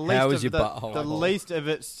To the least How of is your butthole? the least of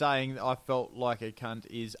it saying that I felt like a cunt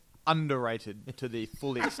is underrated to the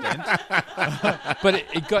full extent. but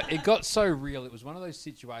it got so real. It was one of those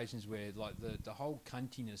situations where like the whole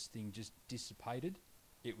cuntiness thing just dissipated.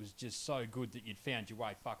 It was just so good that you'd found your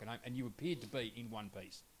way fucking home, and you appeared to be in one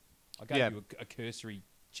piece. I gave you a cursory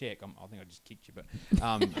check. I think I just kicked you, but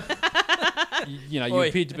you Oi.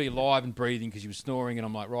 appeared to be alive and breathing because you were snoring, and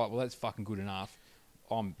I'm like, right, well that's fucking good enough.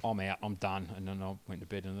 I'm out. I'm done. And then I went to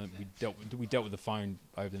bed, and then we dealt with the phone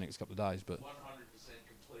over the next couple of days, but. 100%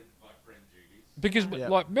 completed my friend duties. Because Yeah.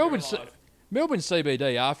 like Melbourne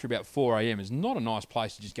CBD after about 4 a.m. is not a nice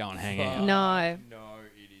place to just go and hang out. No. No,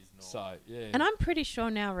 it is not. So yeah, And I'm pretty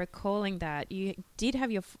sure now, recalling that you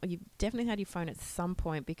definitely had your phone at some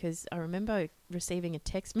point, because I remember receiving a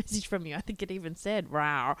text message from you. I think it even said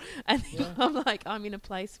 "Wow," and I'm like, I'm in a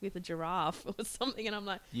place with a giraffe or something, and I'm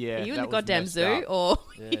like, Yeah, are you in that the was goddamn messed zoo up. or?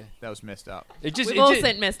 yeah. That was messed up. It just We've it all just-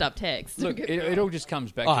 sent messed up texts. look. It all just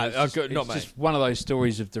comes back. Oh, to it's I've just, got- not it's me. just one of those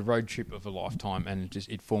stories of the road trip of a lifetime, and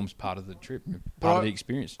it forms part of the trip, part of the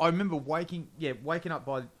experience. I remember waking up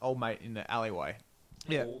by old mate in the alleyway.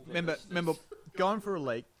 Yeah, remember going for a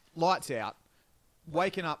leak, lights out,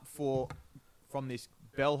 waking up from this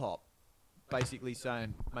bellhop, basically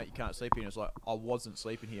saying, "Mate, you can't sleep here." And it's like, I wasn't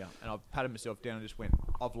sleeping here, and I patted myself down and just went,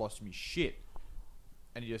 "I've lost me shit,"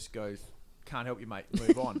 and he just goes, "Can't help you, mate.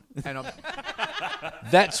 Move on." And I'm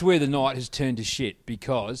That's where the night has turned to shit,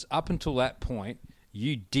 because up until that point,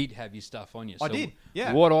 you did have your stuff on you. I did,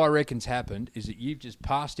 yeah. What I reckon's happened is that you've just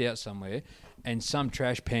passed out somewhere, and some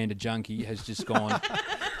trash panda junkie has just gone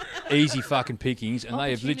easy fucking pickings, and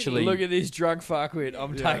they have literally Look at this drug fuckwit.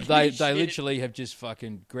 I'm taking they this shit. literally have just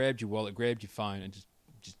fucking grabbed your wallet, grabbed your phone, and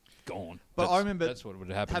just gone. But I That's- remember that's what would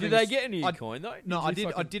have happened. having Did a they s- get any I- coin though? no, I did.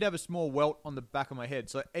 I fucking- did have a small welt on the back of my head.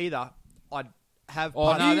 So either I'd have. Oh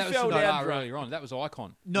part- no, You that was fell the down bar drunk. earlier on. That was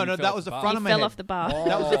Icon. No, You no, fell that off was the bar. front He of my fell head. off the bar.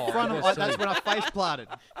 That was the Oh, front of. I see. That's when I face planted.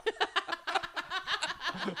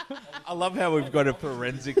 I love how we've got to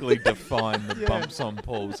forensically define the bumps on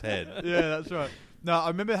Paul's head. Yeah, that's right. No, I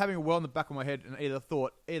remember having a well in the back of my head and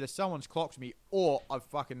either someone's clocked me or I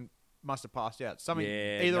fucking must have passed out. Something,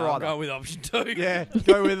 either no, I'll either. go with option 2. Yeah,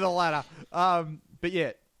 go with the latter. But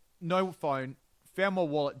yeah, no phone. Found my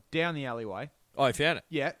wallet down the alleyway. Oh, I found it.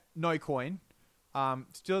 Yeah, no coin.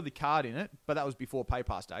 Still had the card in it, but that was before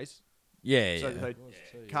PayPass days. Yeah, So yeah. the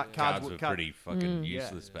cards Cards were were cut. pretty fucking Yeah.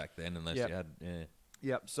 useless back then, unless Yep. you had. Yeah.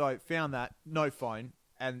 Yep. So found that, no phone,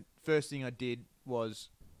 and first thing I did was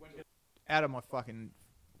out of my fucking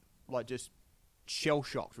just shell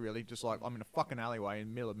shocked, really. Just like I'm in a fucking alleyway in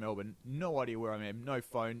the middle of Melbourne, no idea where I am, no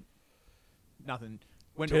phone, nothing.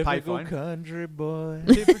 Went to a payphone, country boy.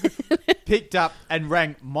 picked up and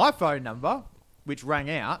rang my phone number, which rang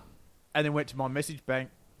out, and then went to my message bank.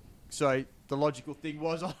 So the logical thing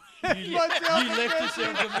was You left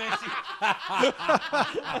yourself a message.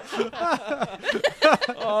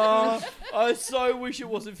 Oh, I so wish it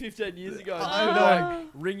wasn't 15 years ago. I Just, know. like,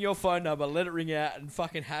 ring your phone number, let it ring out, and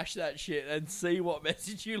fucking hash that shit and see what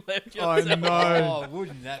message you left I yourself. know. Oh,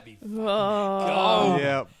 wouldn't that be? Oh.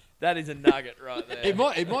 Yeah. That is a nugget right there. It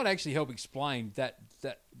might actually help explain that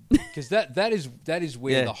because that is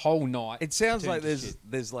where Yeah. the whole night. It sounds turned like to shit.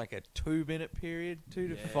 there's like a 2-minute period, 2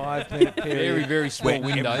 to 5 minute period. Very, very small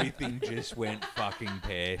where window. Everything just went fucking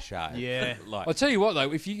pear shaped. Yeah. Like I'll tell you what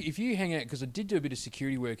though, if you hang out, because I did do a bit of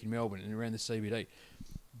security work in Melbourne and around the CBD,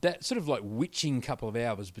 that sort of like witching couple of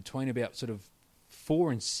hours between about sort of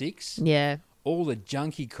 4 and 6. Yeah. All the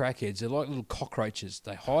junky crackheads, they're like little cockroaches.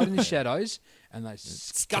 They hide in the shadows and they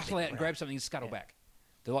scuttle out and grab something and scuttle back.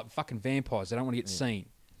 They're like fucking vampires. They don't want to get seen.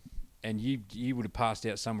 And you would have passed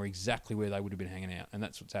out somewhere exactly where they would have been hanging out, and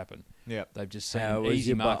that's what's happened. Yeah. They've just seen How an was easy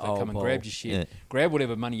your mark. They butthole come and ball? grabbed your shit, Yeah. grab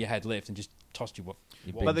whatever money you had left, and just tossed you what.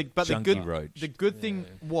 But the junkie good roach. the good thing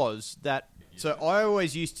was that I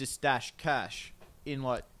always used to stash cash in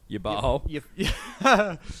like Your butthole.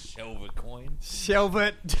 Silver coin. shelve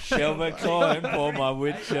it. Silver coin for my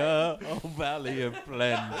witcher, oh valley of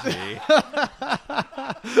plenty.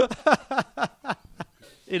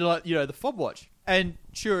 In like the fob watch, and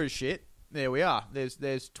sure as shit, there we are. There's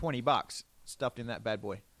 $20 stuffed in that bad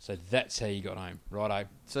boy. So that's how you got home, righto?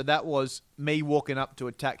 So that was me walking up to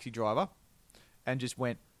a taxi driver, and just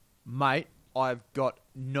went, mate, I've got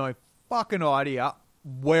no fucking idea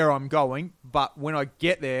where I'm going, but when I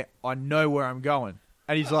get there, I know where I'm going.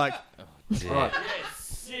 And he's like, right.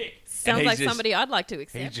 Sounds he's like just- somebody I'd like to He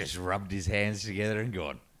accept. just rubbed his hands together and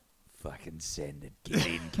gone, fucking send it, get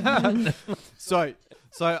in. So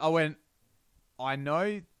I went, I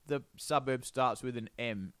know the suburb starts with an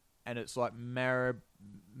M, and it's like Marulaba,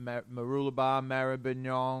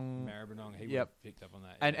 Maribyrnong. Maribyrnong, he would Yep. have picked up on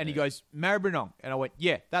that. And he goes, Maribyrnong. And I went,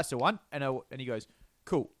 yeah, that's the one. And he goes,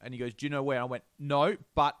 cool. And he goes, do you know where? And I went, no,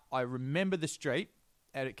 but I remember the street,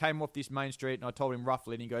 and it came off this main street, and I told him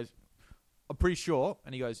roughly, and he goes, I'm pretty sure.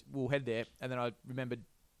 And he goes, we'll head there. And then I remembered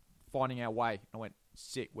finding our way. And I went,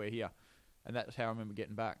 sick, we're here. And that's how I remember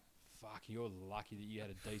getting back. Fuck, you're lucky that you had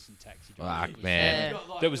a decent taxi driver. Fuck, man. Yeah.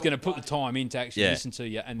 That was going to put the time in to actually Yeah. listen to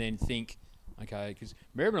you and then think, okay, because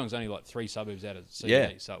Maribyrnong's only like 3 suburbs out of CBD,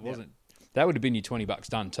 Yeah. so it wasn't. That would have been your $20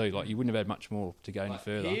 done too. Like you wouldn't have had much more to go any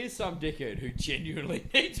further. Here's some dickhead who genuinely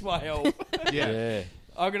needs my help. Yeah.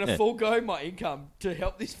 I'm going to forego my income to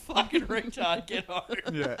help this fucking retard get home.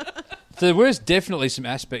 Yeah. So there was definitely some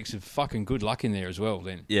aspects of fucking good luck in there as well.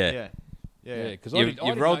 Then, Yeah. Yeah. Yeah. yeah, because You've- I you've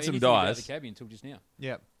didn't rolled know some anything about dice. the cabbie until just now.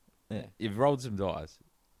 Yeah. Yeah. You've rolled some dice.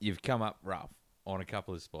 You've come up rough on a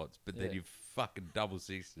couple of spots, but then Yeah. you've fucking double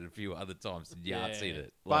sixed it a few other times and Yeah. yahtzeed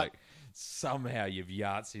it. But- Like somehow you've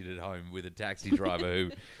yahtzeed it home with a taxi driver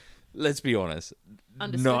who, let's be honest,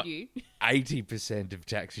 Understood not you. 80% of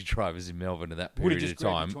taxi drivers in Melbourne at that Would have period just of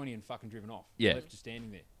grabbed time. your 20 and fucking driven off. Yeah. Left you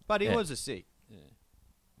standing there. But he Yeah. was a sick. Yeah.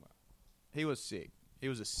 He was sick. He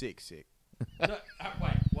was a sick. No,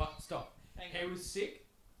 wait, what? Stop. He was sick?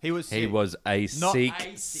 He was sick. He was a Not sick, a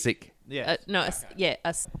sick. sick. Yeah. No,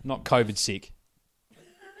 Not COVID sick.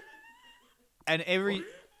 And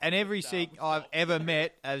every sick I've ever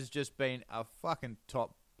met has just been a fucking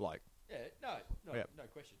top bloke. Yeah, no Yep. no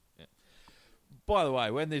question. By the way,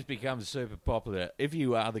 when this becomes super popular, if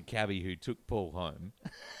you are the cabbie who took Paul home,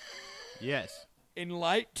 Yes. In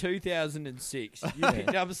late 2006, you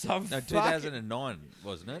picked up some no, 2009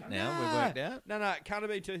 wasn't it? Now we've worked out. No, it can't have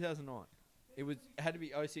been 2009. It had to be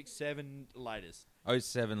 06-07 latest.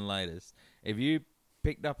 07 latest. If you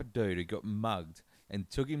picked up a dude who got mugged and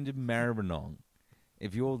took him to Maribyrnong,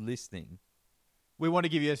 if you're listening, We want to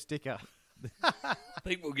give you a sticker. I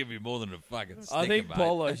think we'll give you more than a fucking sticker, I think mate.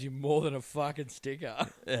 Paul owes you more than a fucking sticker.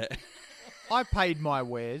 I paid my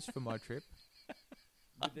wares for my trip.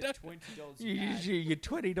 with the $20 You you had. use your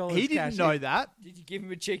 $20 He didn't cash know in. that. Did you give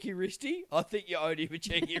him a cheeky wristy? I think you owed him a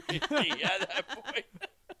cheeky wristy at that point.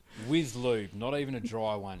 With lube, not even a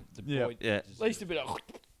dry one. The Yeah. boy, Yeah. At least a bit of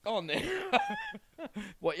on there.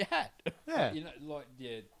 What you had. Yeah. You know, like,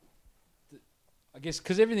 yeah. I guess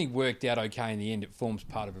because everything worked out okay in the end, it forms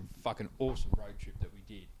part of a fucking awesome road trip that we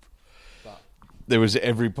did. But There was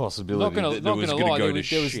every possibility not gonna, that not was gonna going lie, to go there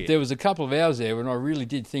to was, shit. there was a couple of hours there when I really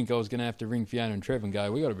did think I was going to have to ring Fiona and Trev and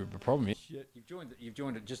go, we got a bit of a problem here. Shit, you've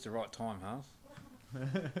joined at just the right time, Half.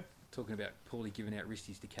 Talking about Paulie giving out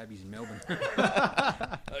wristies to cabbies in Melbourne.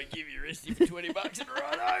 I'll give you a wristy for $20 and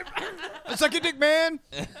ride home. Suck your dick, man.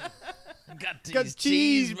 Got Got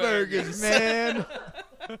cheeseburgers, man.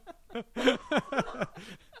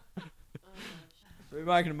 We're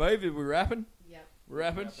making a movie. We're rapping. Yep. We're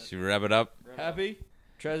rapping. Should we wrap it up? Happy.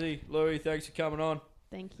 Trazzy, Louis, thanks for coming on.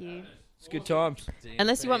 Thank you. It's good times.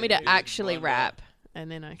 Unless you want me to actually rap, and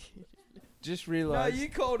then I can. Just No, realise you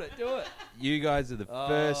called it. Do it. you guys are the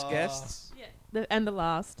first guests. Yeah. And the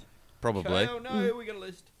last. Probably. Oh, no, we got a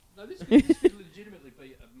list. No, this could legitimately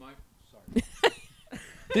be a moment. Sorry.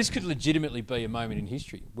 This could legitimately be a moment in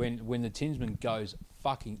history when the Tinsman goes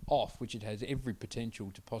fucking off, which it has every potential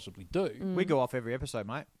to possibly do. We go off every episode,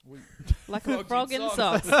 mate. Like a Frogs frog in in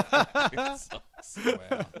socks.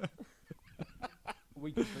 Wow.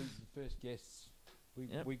 We could be the first guests.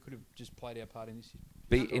 Yep. We could have just played our part in this.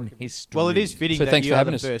 Be in history. Well, it is fitting So that thanks you for are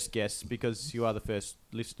having the us. first guest because you are the first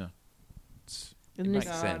listener. And makes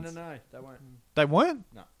this- sense. No, they won't. They weren't?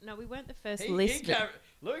 no, we weren't the first He listener.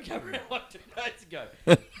 Louis came around like 2 days ago.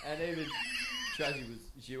 And even Trazzy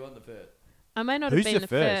was you on the first. I may not Who's have been the the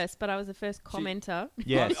first? first, but I was the first commenter.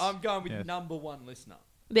 Yes. I'm going with Yes. number one listener.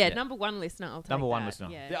 Yeah, Yeah. number one listener. I'll take Number one that. listener.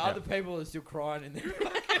 Yeah. The other people are still crying in their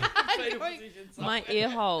fetal positions. My ear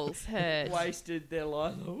holes hurt. Wasted their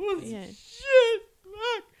life. What is Yeah. shit?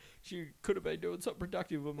 Fuck. She could have been doing something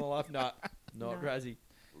productive with my life. Nah, not No. Razzie.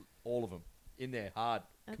 All of them in there, hard,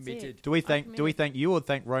 That's committed. it. Do we I'm thank committed. you or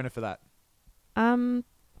thank Rona for that?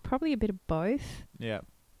 Probably a bit of both. Yeah.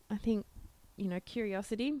 I think,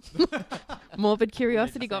 curiosity, morbid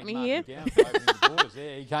curiosity got me here. Down for opening the doors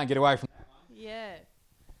there. You can't get away from. Yeah.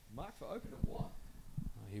 Mark for opening what?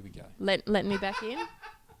 Oh, here we go. Letting me back in.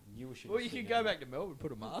 You should Well, have you seen can go that. back to Melbourne,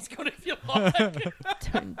 put a mask on if you like.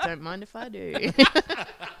 Don't mind if I do.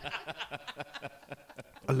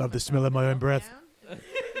 I love the smell of my own breath.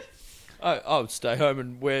 I'll stay home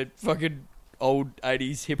and wear fucking old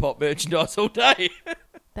 80s hip hop merchandise all day.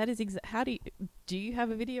 That is how do you have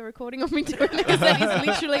a video recording of me doing this? That is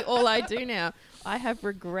literally all I do now. I have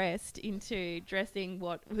regressed into dressing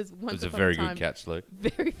what was It once was a upon very a time good catch, Luke.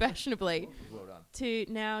 very fashionably Well done. to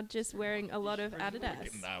now just wearing a lot of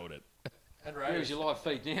Adidas. Nailed it. And Where's your live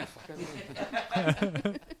feed now?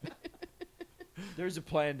 there is a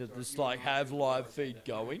plan to just like have live feed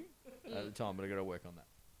going at the time, but I got to work on that.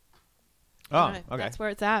 Oh, No, okay. That's where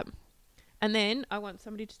it's at. And then I want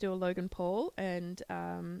somebody to do a Logan Paul and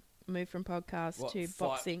move from podcast What, to fight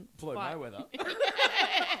boxing. Floyd Fight. Mayweather.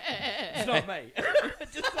 It's not me.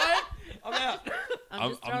 Just saying, I'm out. I'm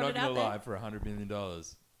just throwing not it going out to there. lie, for $100 million.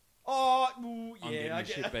 Oh, ooh, I'm yeah, getting I the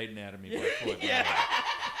get shit beaten out of me by Floyd Yeah.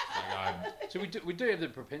 Mayweather. Like, So we do have the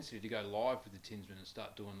propensity to go live with the Tinsman and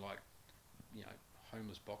start doing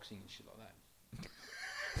homeless boxing and shit like that.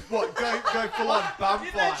 What? Go full on bum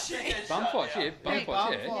fight. Bum fights, yeah. Bum fights, yeah.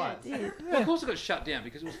 fight. Well, of course it got shut down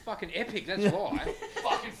because it was fucking epic. That's why.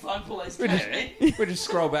 fucking fun police. we just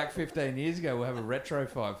scroll back 15 years ago. We'll have a retro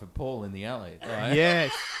fight for Paul in the alley. Right?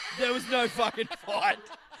 Yes. There was no fucking fight.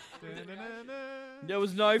 There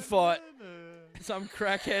was no fight. Some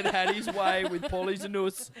crackhead had his way with Paulie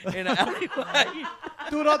Zanus in an alleyway.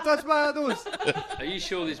 Do not touch my nose. Are you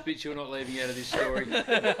sure this bitch you're not leaving out of this story?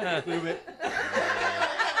 A little bit.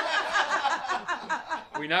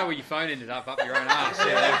 We know where your phone ended up your own ass.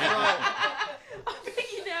 Yeah. I'm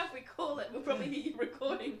thinking now if we call it, we'll probably hear you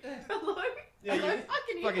recording. Hello? Yeah, Hello? you I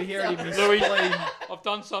can hear fucking hear it in myself. me Louis, spleen. I've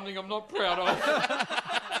done something I'm not proud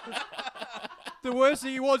of. The worst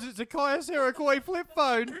thing was it's a Kyocera Koi flip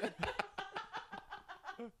phone.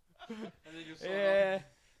 Yeah,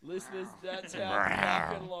 listeners, that's how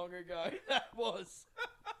fucking long ago that was.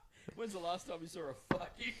 When's the last time you saw a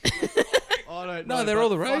fucking? I don't No, know. they're but all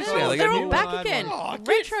the rage fuck now. off. They They're got all new back ones. again. Oh, get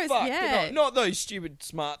Retros, fucked. yeah. Not those stupid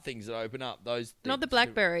smart things that open up. Those. Not the things.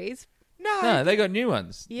 Blackberries. No, they got new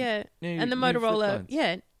ones. Yeah. New- And the new flip Motorola. phones.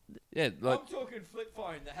 Yeah. Yeah, like I'm talking flip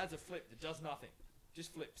phone that has a flip that does nothing.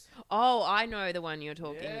 Just flips. Oh, I know the one you're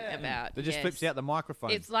talking Yeah. about. That just yes. flips out the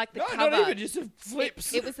microphone. It's like the No, cover. not even just it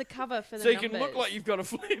flips. It was the cover for the so you numbers. can look like you've got a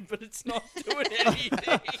flip, but it's not doing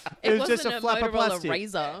anything. It was wasn't just a flap of Motorola plastic.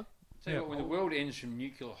 Razor. Tell you Yeah. what, when the world ends from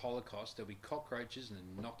nuclear holocaust, there'll be cockroaches and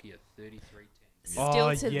a Nokia 3310. Still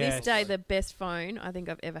Oh, to yes. this day, the best phone I think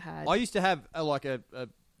I've ever had. I used to have a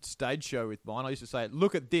stage show with mine. I used to say,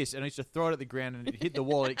 "Look at this," and I used to throw it at the ground, and it hit the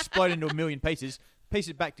wall, and explode into a million pieces. Piece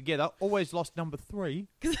it back together. Always lost number 3.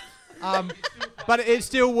 But it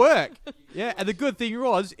still worked. Yeah, and the good thing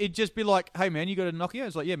was, it'd just be like, "Hey man, you got a Nokia?"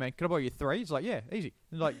 It's like, "Yeah man, can I borrow your 3?" It's like, "Yeah, easy."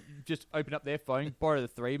 And like, just open up their phone, borrow the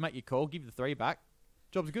 3, make your call, give you the 3 back.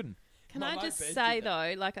 Job's good. Can My I mate just Ben say did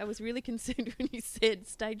though, like I was really concerned when you said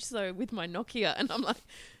stage show with my Nokia, and I'm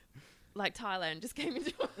like Thailand just came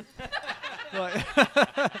into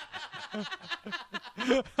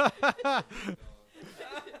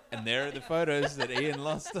And there are the photos that Ian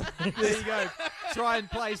lost. There you go. Try and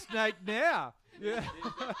play Snake now. Yeah.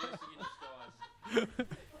 It's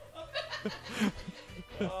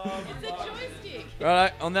a joystick.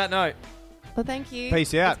 Right, on that note, Well, thank you.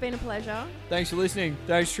 Peace out. It's been a pleasure. thanks for listening.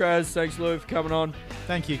 Thanks, Traz. Thanks, Lou, for coming on.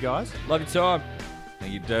 Thank you guys. Love your time.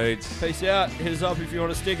 Thank you, dudes. Peace out. Hit us up if you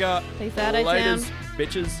want a sticker. Peace out, Laters, A-Town.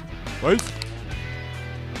 bitches. Peace.